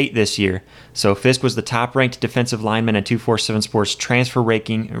Florida State this year. So Fisk was the top-ranked defensive lineman in 247 Sports transfer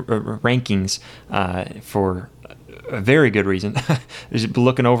rankings for a very good reason.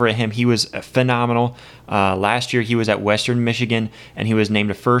 Looking over at him, he was phenomenal. Last year he was at Western Michigan, and he was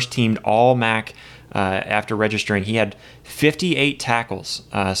named a first-team All-MAC after registering. He had 58 tackles.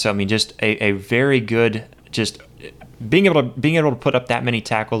 So I mean, just a very good, just being able to put up that many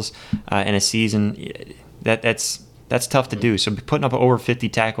tackles in a season. That's tough to do. So putting up over 50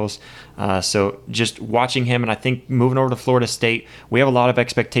 tackles. So just watching him, and I think moving over to Florida State, we have a lot of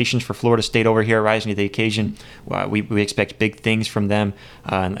expectations for Florida State over here, rising to the occasion. We expect big things from them,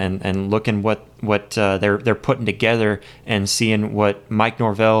 and looking what they're putting together and seeing what Mike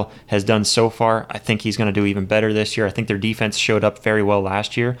Norvell has done so far. I think he's going to do even better this year. I think their defense showed up very well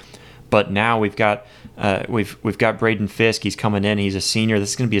last year. But now we've got Braden Fisk. He's coming in. He's a senior.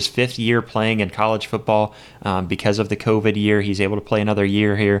 This is going to be his 5th year playing in college football because of the COVID year. He's able to play another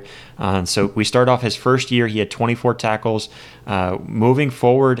year here. So we start off his first year. He had 24 tackles. Moving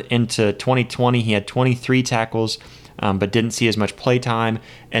forward into 2020, he had 23 tackles, but didn't see as much play time.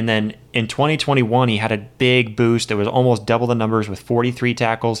 And then in 2021, he had a big boost. It was almost double the numbers with 43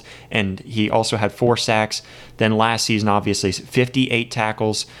 tackles, and he also had 4 sacks. Then last season, obviously, 58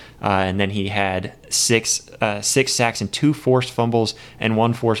 tackles, and then he had six sacks and 2 forced fumbles and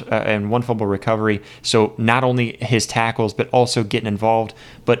one fumble recovery. So not only his tackles, but also getting involved.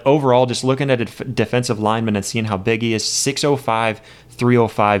 But overall, just looking at a defensive lineman and seeing how big he is, 6'05",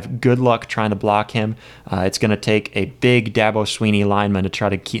 305. Good luck trying to block him. It's going to take a big Dabo Swinney lineman to try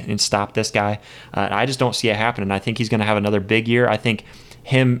to keep and stop this guy. I just don't see it happening. I think he's going to have another big year. I think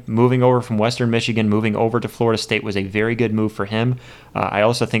him moving over from Western Michigan, moving over to Florida State was a very good move for him. I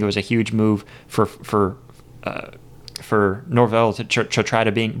also think it was a huge move for Norvell to try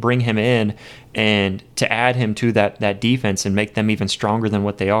to bring him in and to add him to that defense and make them even stronger than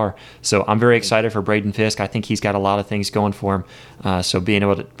what they are. So I'm very excited for Braden Fisk. I think he's got a lot of things going for him. So being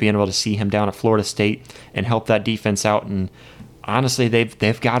able to see him down at Florida State and help that defense out, and honestly,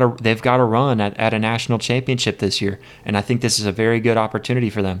 they've got to run at a national championship this year, and I think this is a very good opportunity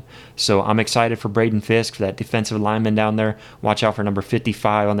for them. So I'm excited for Braden Fisk, for that defensive lineman down there. Watch out for number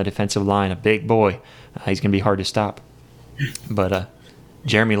 55 on the defensive line, a big boy. He's going to be hard to stop. But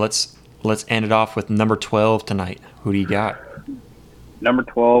Jeremy, let's end it off with number 12 tonight. Who do you got? Number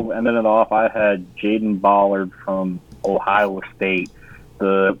 12, ending it off, I had Jaden Ballard from Ohio State,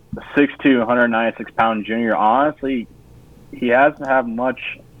 the 6'2", 196-pound junior. Honestly, he hasn't had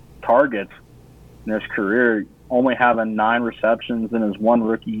much targets in his career, only having 9 receptions in his one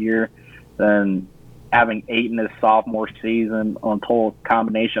rookie year, then having 8 in his sophomore season on total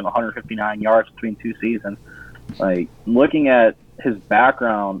combination of 159 yards between 2 seasons. Like, looking at his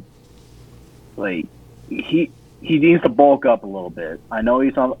background, like, he needs to bulk up a little bit. I know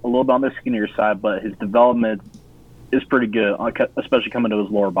he's a little bit on the skinnier side, but his development is pretty good, especially coming to his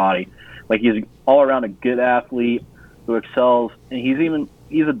lower body. Like, he's all around a good athlete who excels, and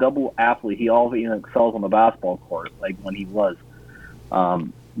he's a double athlete. He also even excels on the basketball court, like when he was.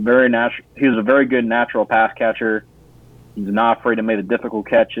 Very natural. He was a very good natural pass catcher. He's not afraid to make the difficult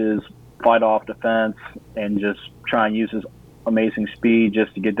catches, fight off defense, and just try and use his amazing speed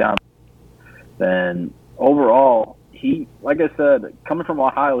just to get down. Then overall, like I said, coming from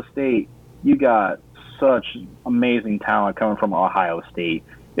Ohio State, you got such amazing talent coming from Ohio State.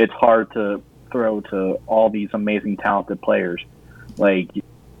 It's hard to throw to all these amazing talented players. Like,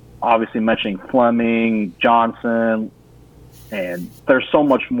 obviously mentioning Fleming, Johnson, and there's so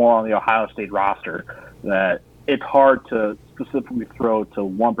much more on the Ohio State roster that it's hard to specifically throw to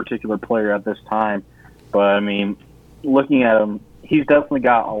one particular player at this time. But, I mean, looking at him, he's definitely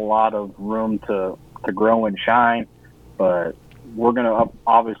got a lot of room to grow and shine, but we're going to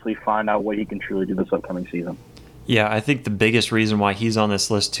obviously find out what he can truly do this upcoming season. Yeah, I think the biggest reason why he's on this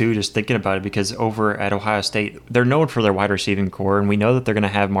list too, just thinking about it, because over at Ohio State, they're known for their wide receiving core, and we know that they're going to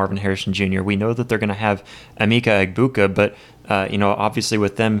have Marvin Harrison Jr. We know that they're going to have Emeka Egbuka, but obviously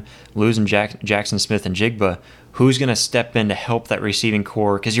with them losing Jackson Smith and Jigba, who's going to step in to help that receiving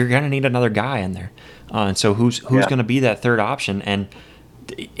core? Because you're going to need another guy in there, and so who's going to be that third option? And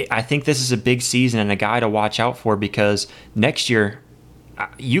I think this is a big season and a guy to watch out for, because next year,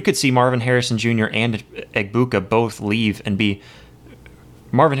 you could see Marvin Harrison Jr. and Egbuka both leave and be.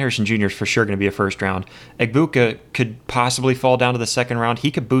 Marvin Harrison Jr. is for sure going to be a first round. Egbuka could possibly fall down to the second round. He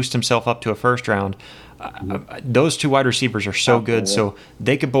could boost himself up to a first round. Those 2 wide receivers are so good, so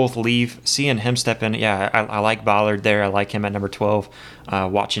they could both leave. Seeing him step in, I like Ballard there. I like him at number 12,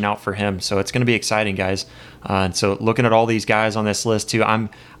 watching out for him. So it's going to be exciting, guys. And so looking at all these guys on this list too, I'm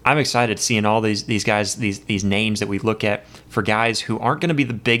excited seeing all these guys, these names that we look at for guys who aren't going to be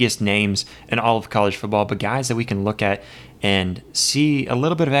the biggest names in all of college football, but guys that we can look at and see a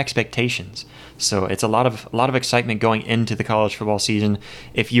little bit of expectations. So it's a lot of excitement going into the college football season.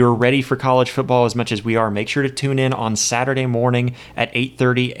 If you're ready for college football as much as we are, make sure to tune in on Saturday morning at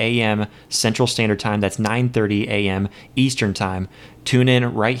 8:30 a.m. Central Standard Time. That's 9:30 a.m. Eastern Time. Tune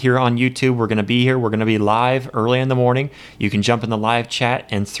in right here on YouTube. We're going to be here. We're going to be live early in the morning. You can jump in the live chat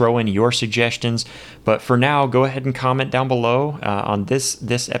and throw in your suggestions. But for now, go ahead and comment down below on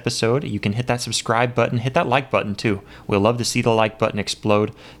this episode. You can hit that subscribe button. Hit that like button too. We'll love to see the like button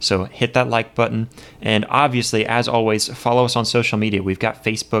explode. So hit that like button. And obviously, as always, follow us on social media. We've got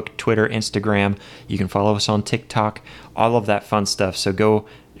Facebook, Twitter, Instagram. You can follow us on TikTok, all of that fun stuff. So go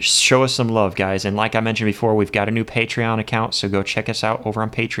show us some love, guys. And like I mentioned before, we've got a new Patreon account, so go check us out over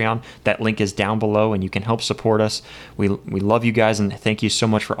on Patreon. That link is down below, and you can help support us. We love you guys, and thank you so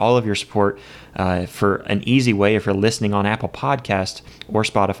much for all of your support. For an easy way, if you're listening on Apple Podcast or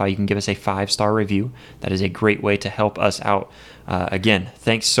Spotify, you can give us a 5-star review. That is a great way to help us out. Again,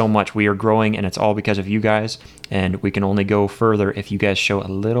 thanks so much. We are growing, and it's all because of you guys, and we can only go further if you guys show a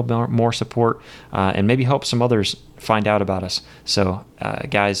little bit more support and maybe help some others find out about us. So,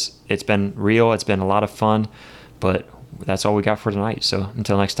 guys, it's been real. It's been a lot of fun, but that's all we got for tonight. So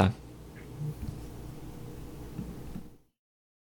until next time.